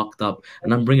outside parked up,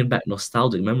 and I'm bringing back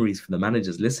nostalgic memories for the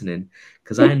managers listening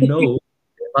because I know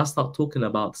if I start talking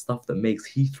about stuff that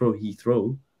makes Heathrow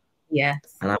Heathrow,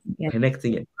 yes. and I'm Yeah.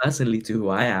 connecting it personally to who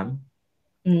I am.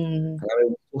 Mm, And I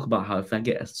will talk about how if I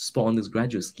get a spot on this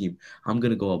graduate scheme, I'm going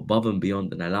to go above and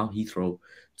beyond and allow Heathrow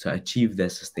to achieve their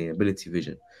sustainability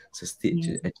vision, to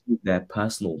mm, achieve their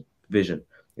personal vision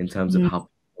in terms of mm, how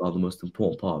people are the most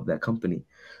important part of their company.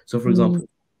 So, for mm. example,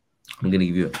 I'm going to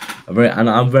give you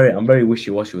I'm very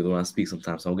wishy-washy with when I speak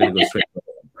sometimes. So I'm going to go straight to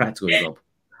a practical example.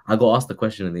 I got asked a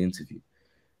question in the interview.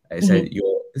 It said, Mhm,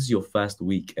 this is your first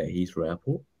week at Heathrow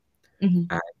Airport. mhm,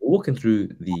 And you're walking through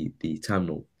the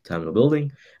terminal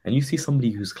building, and you see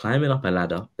somebody who's climbing up a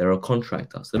ladder. They're a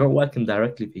contractor, so they're not working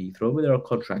directly for Heathrow, but they're a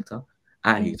contractor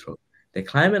at mhm, Heathrow. They're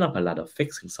climbing up a ladder,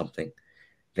 fixing something.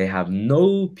 They have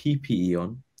no PPE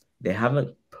on. They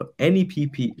haven't put any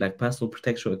PPE, like personal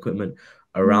protection equipment,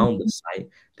 mm, around the site.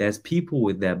 There's people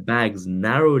with their bags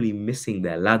narrowly missing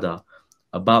their ladder,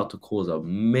 about to cause a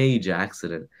major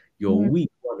accident. You're Mm,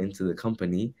 week one into the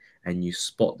company and you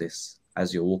spot this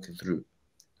as you're walking through.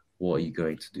 What are you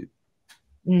going to do?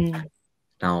 mm,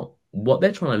 Now, what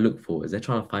they're trying to look for is they're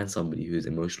trying to find somebody who's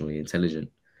emotionally intelligent.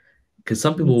 Because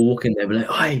some people will walk in there and be like,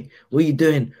 "Hey, what are you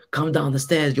doing? Come down the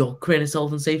stairs. You're creating a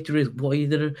health and safety risk. What are you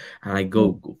doing?" And I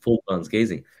mm, go full guns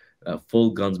gazing,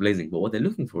 full guns blazing. But what they're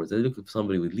looking for is they're looking for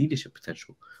somebody with leadership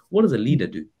potential. What does a leader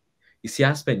do? You see,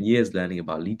 I spent years learning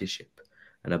about leadership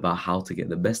and about how to get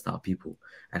the best out of people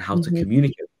and how to mhm.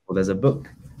 communicate. Well, there's a book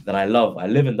that I love. I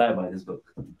live and die by this book.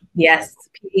 Yes,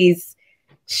 please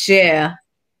share.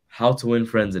 How to Win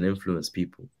Friends and Influence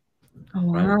People, Oh,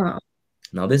 right? wow.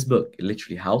 Now, this book,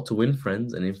 literally How to Win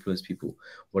Friends and Influence People,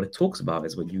 what it talks about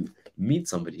is when you meet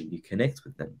somebody and you connect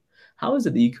with them, how is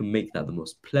it that you can make that the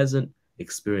most pleasant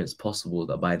experience possible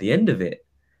that by the end of it,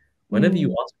 whenever you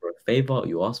Mm, ask for a favor or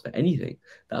you ask for anything,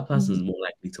 that person mhm, is more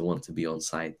likely to want to be on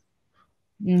side.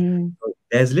 mm,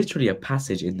 There's literally a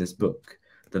passage in this book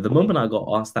that the moment I got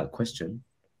asked that question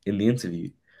in the interview,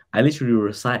 I literally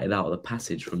recited out the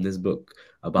passage from this book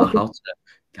about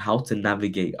how to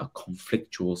navigate a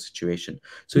conflictual situation.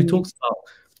 So he mm, talks about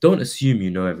don't assume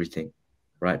you know everything,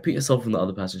 right? Put yourself in the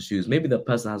other person's shoes. Maybe the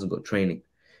person hasn't got training.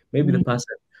 Maybe the mm,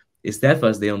 person it's their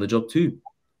first day on the job too,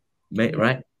 mate, yeah,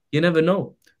 right? You never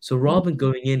know. So mm, rather than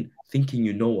going in thinking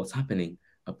you know what's happening,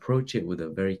 approach it with a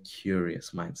very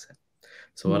curious mindset.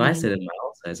 So what I mm, said in my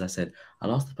answer is I said,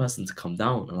 I'll ask the person to come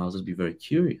down and I'll just be very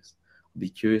curious. I'll be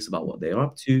curious about what they're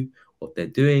up to, what they're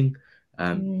doing,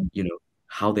 mm,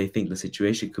 how they think the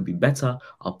situation could be better.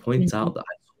 I'll point mm, out that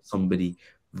I saw somebody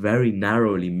very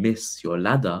narrowly miss your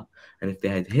ladder. And if they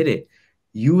had hit it,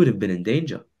 you would have been in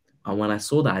danger. And when I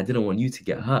saw that, I didn't want you to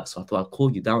get hurt. So I thought I'd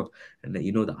call you down and let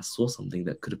you know that I saw something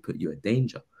that could have put you in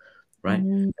danger, right?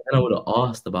 mm, And then I would have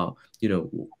asked about, do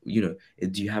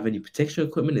you have any protection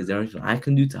equipment? Is there anything I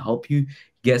can do to help you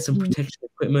get some mm, protection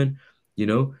equipment? You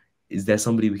know, is there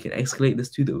somebody we can escalate this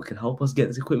to that can help us get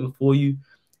this equipment for you?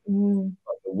 mm,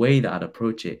 But the way that I'd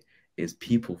approach it is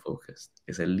people focused.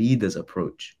 It's a leader's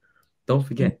approach. Don't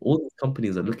mm, forget, all these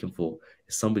companies are looking for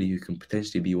is somebody who can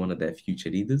potentially be one of their future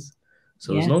leaders.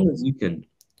 So as yeah, long as you can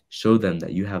show them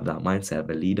that you have that mindset of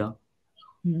a leader,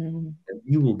 mm, then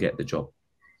you will get the job.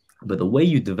 But the way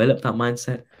you develop that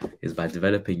mindset is by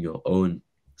developing your own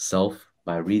self,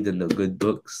 by reading the good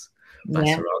books, by yeah,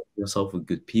 surrounding yourself with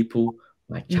good people,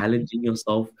 by mm, challenging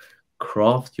yourself,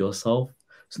 craft yourself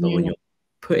so that when yeah. you're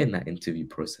put in that interview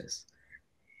process,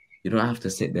 you don't have to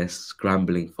sit there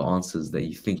scrambling for answers that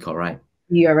you think are right.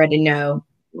 You already know.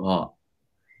 You are,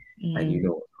 and you Mm.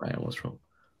 know what's right and what's wrong.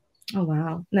 Oh,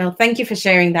 wow. No, thank you for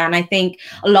sharing that. And I think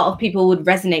a lot of people would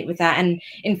resonate with that. And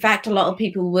in fact, a lot of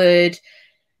people would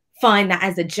find that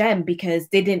as a gem because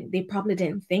they probably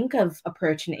didn't think of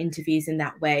approaching interviews in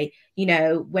that way.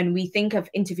 When we think of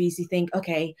interviews, you think,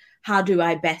 okay, how do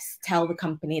I best tell the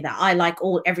company that I like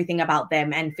everything about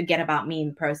them and forget about me in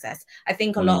the process? I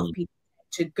think a lot of Mm, people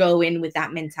to go in with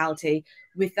that mentality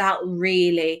without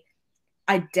really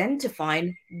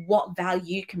identifying what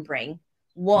value you can bring.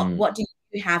 what mm, what do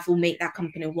you have will make that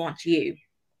company want you.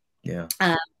 yeah.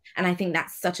 um, and I think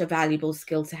that's such a valuable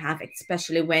skill to have,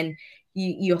 especially when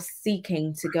you're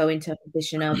seeking to go into a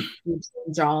position of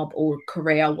job or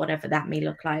career, whatever that may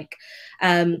look like.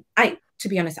 To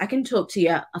be honest, I can talk to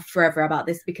you forever about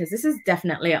this because this is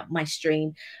definitely up my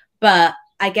stream. But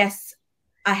I guess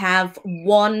I have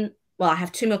I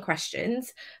have two more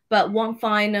questions, but one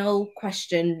final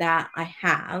question that I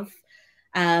have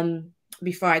um,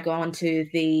 before I go on to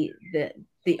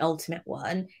the ultimate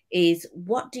one is,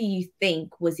 what do you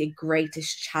think was your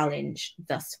greatest challenge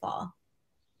thus far?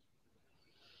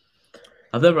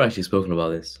 I've never actually spoken about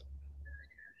this,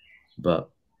 but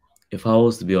if I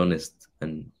was to be honest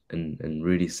and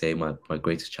really say my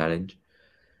greatest challenge,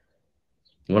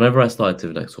 whenever I started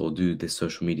to like sort of do this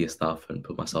social media stuff and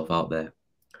put myself out there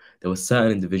were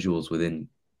certain individuals within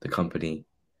the company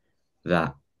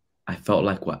that I felt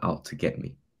like were out to get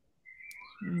me.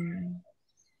 Mm,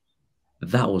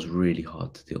 That was really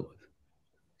hard to deal with.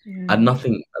 And mm,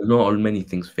 nothing, not many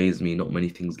things phase me, not many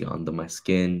things get under my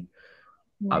skin.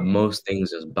 mm, Most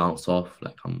things just bounce off.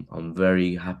 Like I'm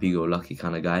very happy-go-lucky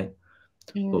kind of guy.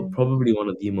 But mm, probably one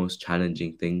of the most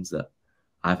challenging things that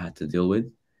I've had to deal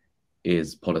with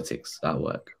is politics at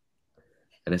work,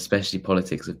 and especially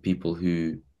politics of people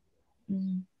who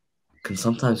mm, can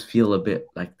sometimes feel a bit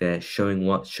like they're showing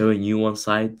you one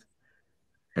side,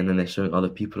 and then they're showing other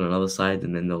people another side,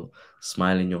 and then they'll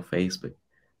smile in your face, but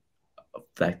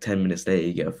like 10 minutes later,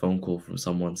 you get a phone call from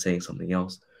someone saying something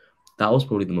else. That was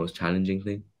probably the most challenging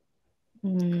thing.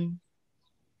 mm.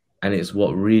 And it's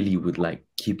what really would like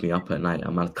keep me up at night.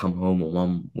 I'd come home, my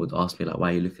mom would ask me like,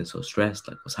 "Why are you looking so stressed?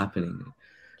 Like, what's happening?"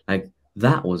 Like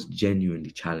that was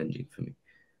genuinely challenging for me.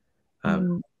 Um,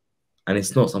 Mm, and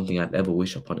it's not something I'd ever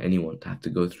wish upon anyone to have to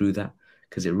go through that,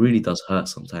 because it really does hurt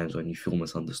sometimes when you feel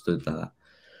misunderstood like that.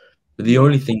 But the yeah.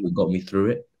 only thing that got me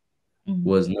through it Mm,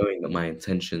 was knowing that my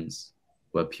intentions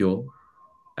were pure,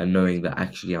 and knowing that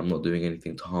actually I'm not doing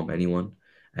anything to harm anyone.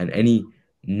 And any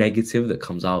negative that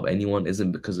comes out of anyone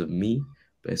isn't because of me,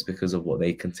 but it's because of what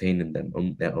they contain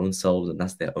in their own selves, and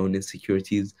that's their own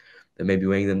insecurities that may be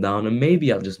weighing them down. And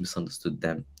maybe I've just misunderstood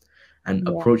them, and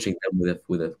yeah. approaching them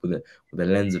with a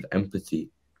lens of empathy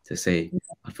to say,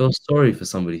 I feel sorry for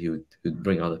somebody who'd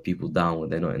bring other people down when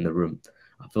they're not in the room.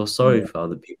 I feel sorry Yeah. for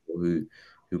other people who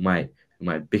might who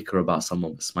might bicker about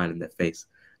someone with a smile in their face.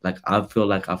 Like I feel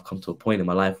like I've come to a point in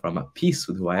my life where I'm at peace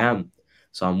with who I am.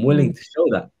 So I'm Mm, willing to show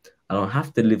that. I don't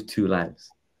have to live two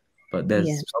lives. But yeah.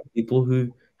 there's some people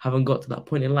who haven't got to that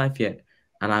point in life yet.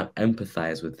 And I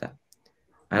empathize with that.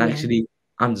 And Yeah. actually,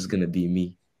 I'm just gonna be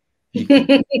me. You can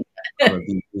be I'm a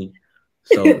VP.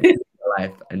 So live my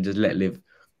life and just let live.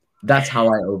 That's how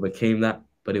I overcame that.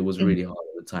 But it was Mhm. really hard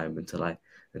at the time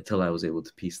until I was able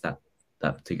to piece that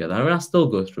together. I mean, I still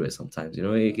go through it sometimes.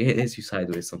 It hits you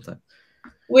sideways sometimes.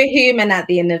 We're human at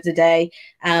the end of the day,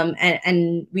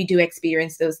 and we do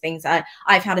experience those things.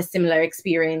 I've had a similar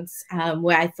experience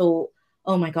where I thought,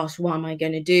 oh my gosh, what am I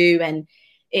going to do? And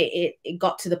it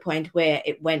got to the point where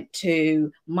it went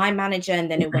to my manager and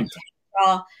then it went to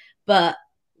HR. But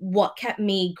what kept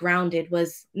me grounded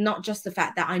was not just the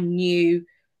fact that I knew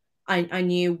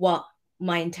what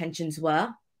my intentions were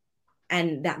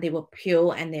and that they were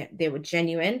pure and they were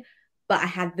genuine, but I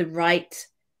had the right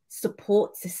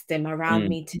support system around Mm,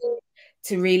 me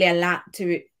to really allow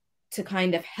to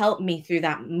kind of help me through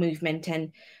that movement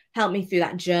and help me through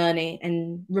that journey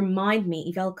and remind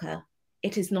me, Ivelka,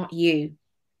 it is not you.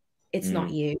 It's not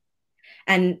mm, you.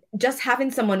 And just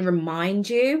having someone remind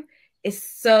you is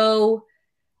so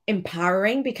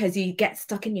empowering because you get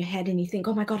stuck in your head and you think,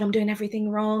 oh my God, I'm doing everything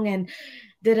wrong and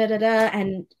da da da da.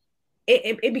 And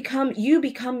it become you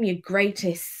become your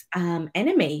greatest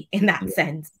enemy in that yeah,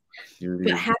 sense. you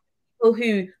really But do. have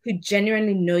people who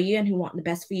genuinely know you and who want the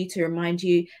best for you to remind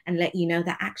you and let you know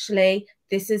that actually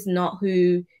this is not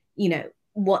who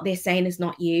what they're saying is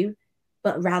not you,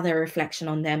 but rather a reflection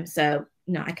on them. So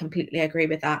no, I completely agree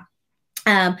with that.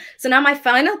 So now my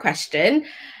final question.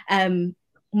 Um,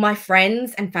 my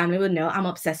friends and family would know I'm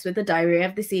obsessed with the Diary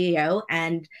of the CEO,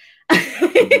 and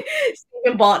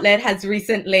Stephen Bartlett has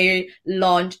recently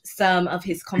launched some of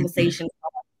his conversation,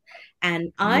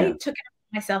 and I Yeah. took it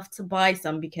upon myself to buy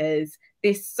some because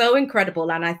they're so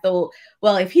incredible. And I thought,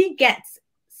 well, if he gets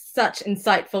such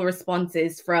insightful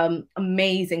responses from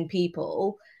amazing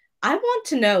people, I want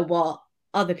to know what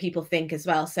other people think as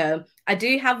well. So I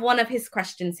do have one of his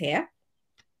questions here.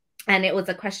 And it was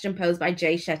a question posed by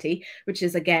Jay Shetty, which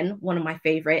is again one of my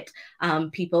favorite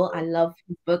people. I love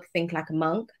his book, Think Like a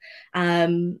Monk.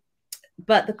 Um,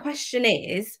 but the question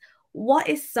is, what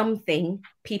is something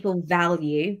people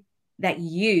value that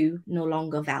you no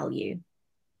longer value?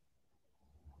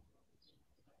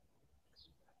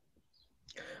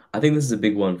 I think this is a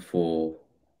big one for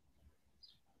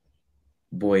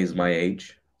boys my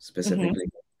age Mm-hmm,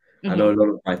 specifically. I know mm-hmm, a lot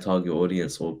of my target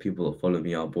audience or people that follow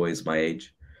me are boys my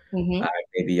age, mm-hmm.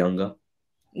 maybe younger.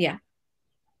 Yeah.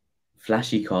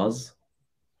 Flashy cars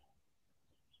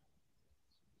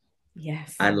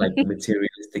Yes. and like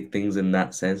materialistic things in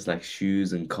that sense, like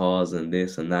shoes and cars and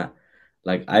this and that.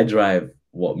 Like I drive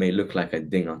what may look like a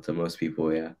dinger to most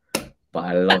people, yeah, but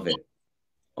I love it.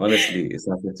 Honestly, it's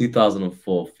like a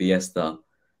 2004 Fiesta,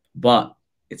 but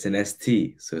it's an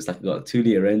ST, so it's like got a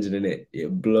 2-liter engine in it.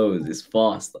 It blows, it's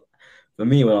fast. For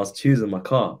me, when I was choosing my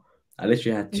car, I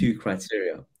literally had two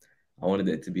criteria. I wanted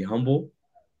it to be humble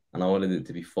and I wanted it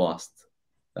to be fast.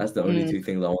 That's the only Mm, two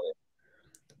things I wanted.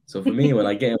 So for me, when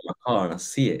I get in my car and I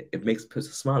see it, puts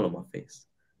a smile on my face.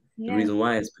 The yeah. reason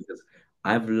why is because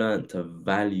I've learned to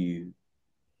value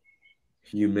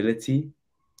humility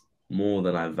more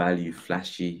than I value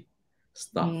flashy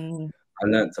stuff. Mm, I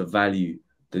learned to value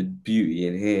the beauty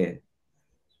in here,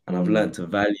 and I've mm, learned to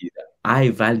value that I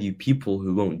value people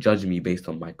who won't judge me based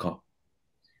on my car.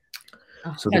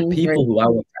 So the 100. people who I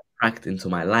want to attract into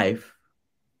my life,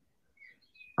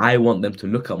 I want them to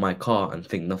look at my car and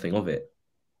think nothing of it.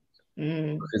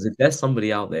 Mm. Because if there's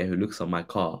somebody out there who looks at my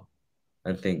car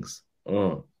and thinks,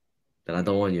 oh, then I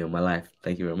don't want you in my life.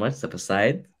 Thank you very much. Step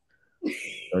aside. I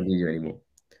don't need you anymore.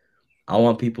 I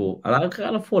want people, and I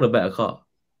can't afford a better car,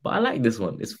 but I like this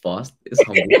one. It's fast, it's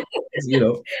humble, it's,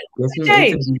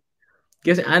 Change.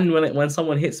 Guess and when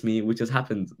someone hits me, which has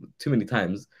happened too many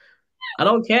times, I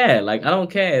don't care. Like I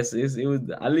don't care. It was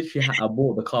I literally I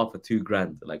bought the car for 2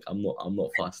 grand. Like I'm not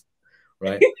fussed,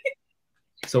 right?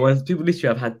 So when people literally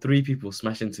have had 3 people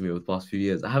smash into me over the past few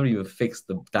years, I haven't even fixed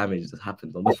the damage that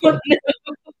happened on the phone.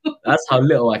 That's how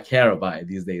little I care about it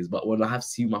these days. But when I have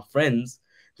seen my friends,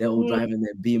 they're all driving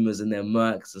their Beamers and their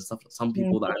Mercs and stuff. Some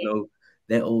people that I know,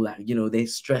 they're all like, they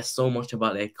stress so much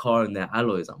about their car and their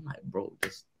alloys. I'm like, bro,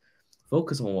 just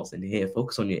focus on what's in here.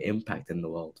 Focus on your impact in the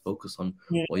world. Focus on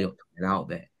what you're putting out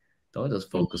there. Don't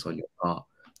just focus on your car.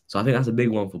 So I think that's a big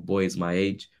one for boys my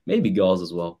age, maybe girls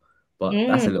as well. But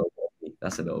that's a little bit of me.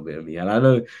 That's a little bit of me. And I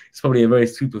know it's probably a very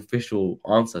superficial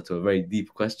answer to a very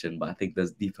deep question, but I think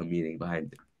there's deeper meaning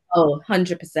behind it. Oh,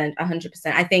 100%, 100%.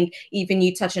 I think even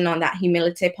you touching on that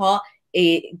humility part,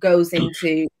 it goes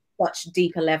into such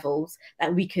deeper levels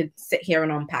that we could sit here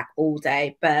and unpack all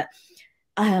day. But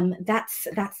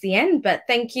that's the end. But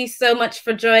thank you so much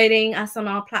for joining us on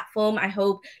our platform. I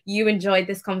hope you enjoyed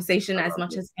this conversation as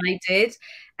much as I did.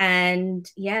 And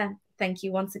yeah, thank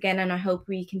you once again. And I hope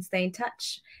we can stay in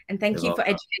touch. And thank You're you for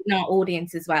welcome. educating our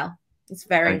audience as well. It's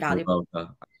very Thank you. invaluable.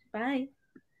 Welcome. Bye.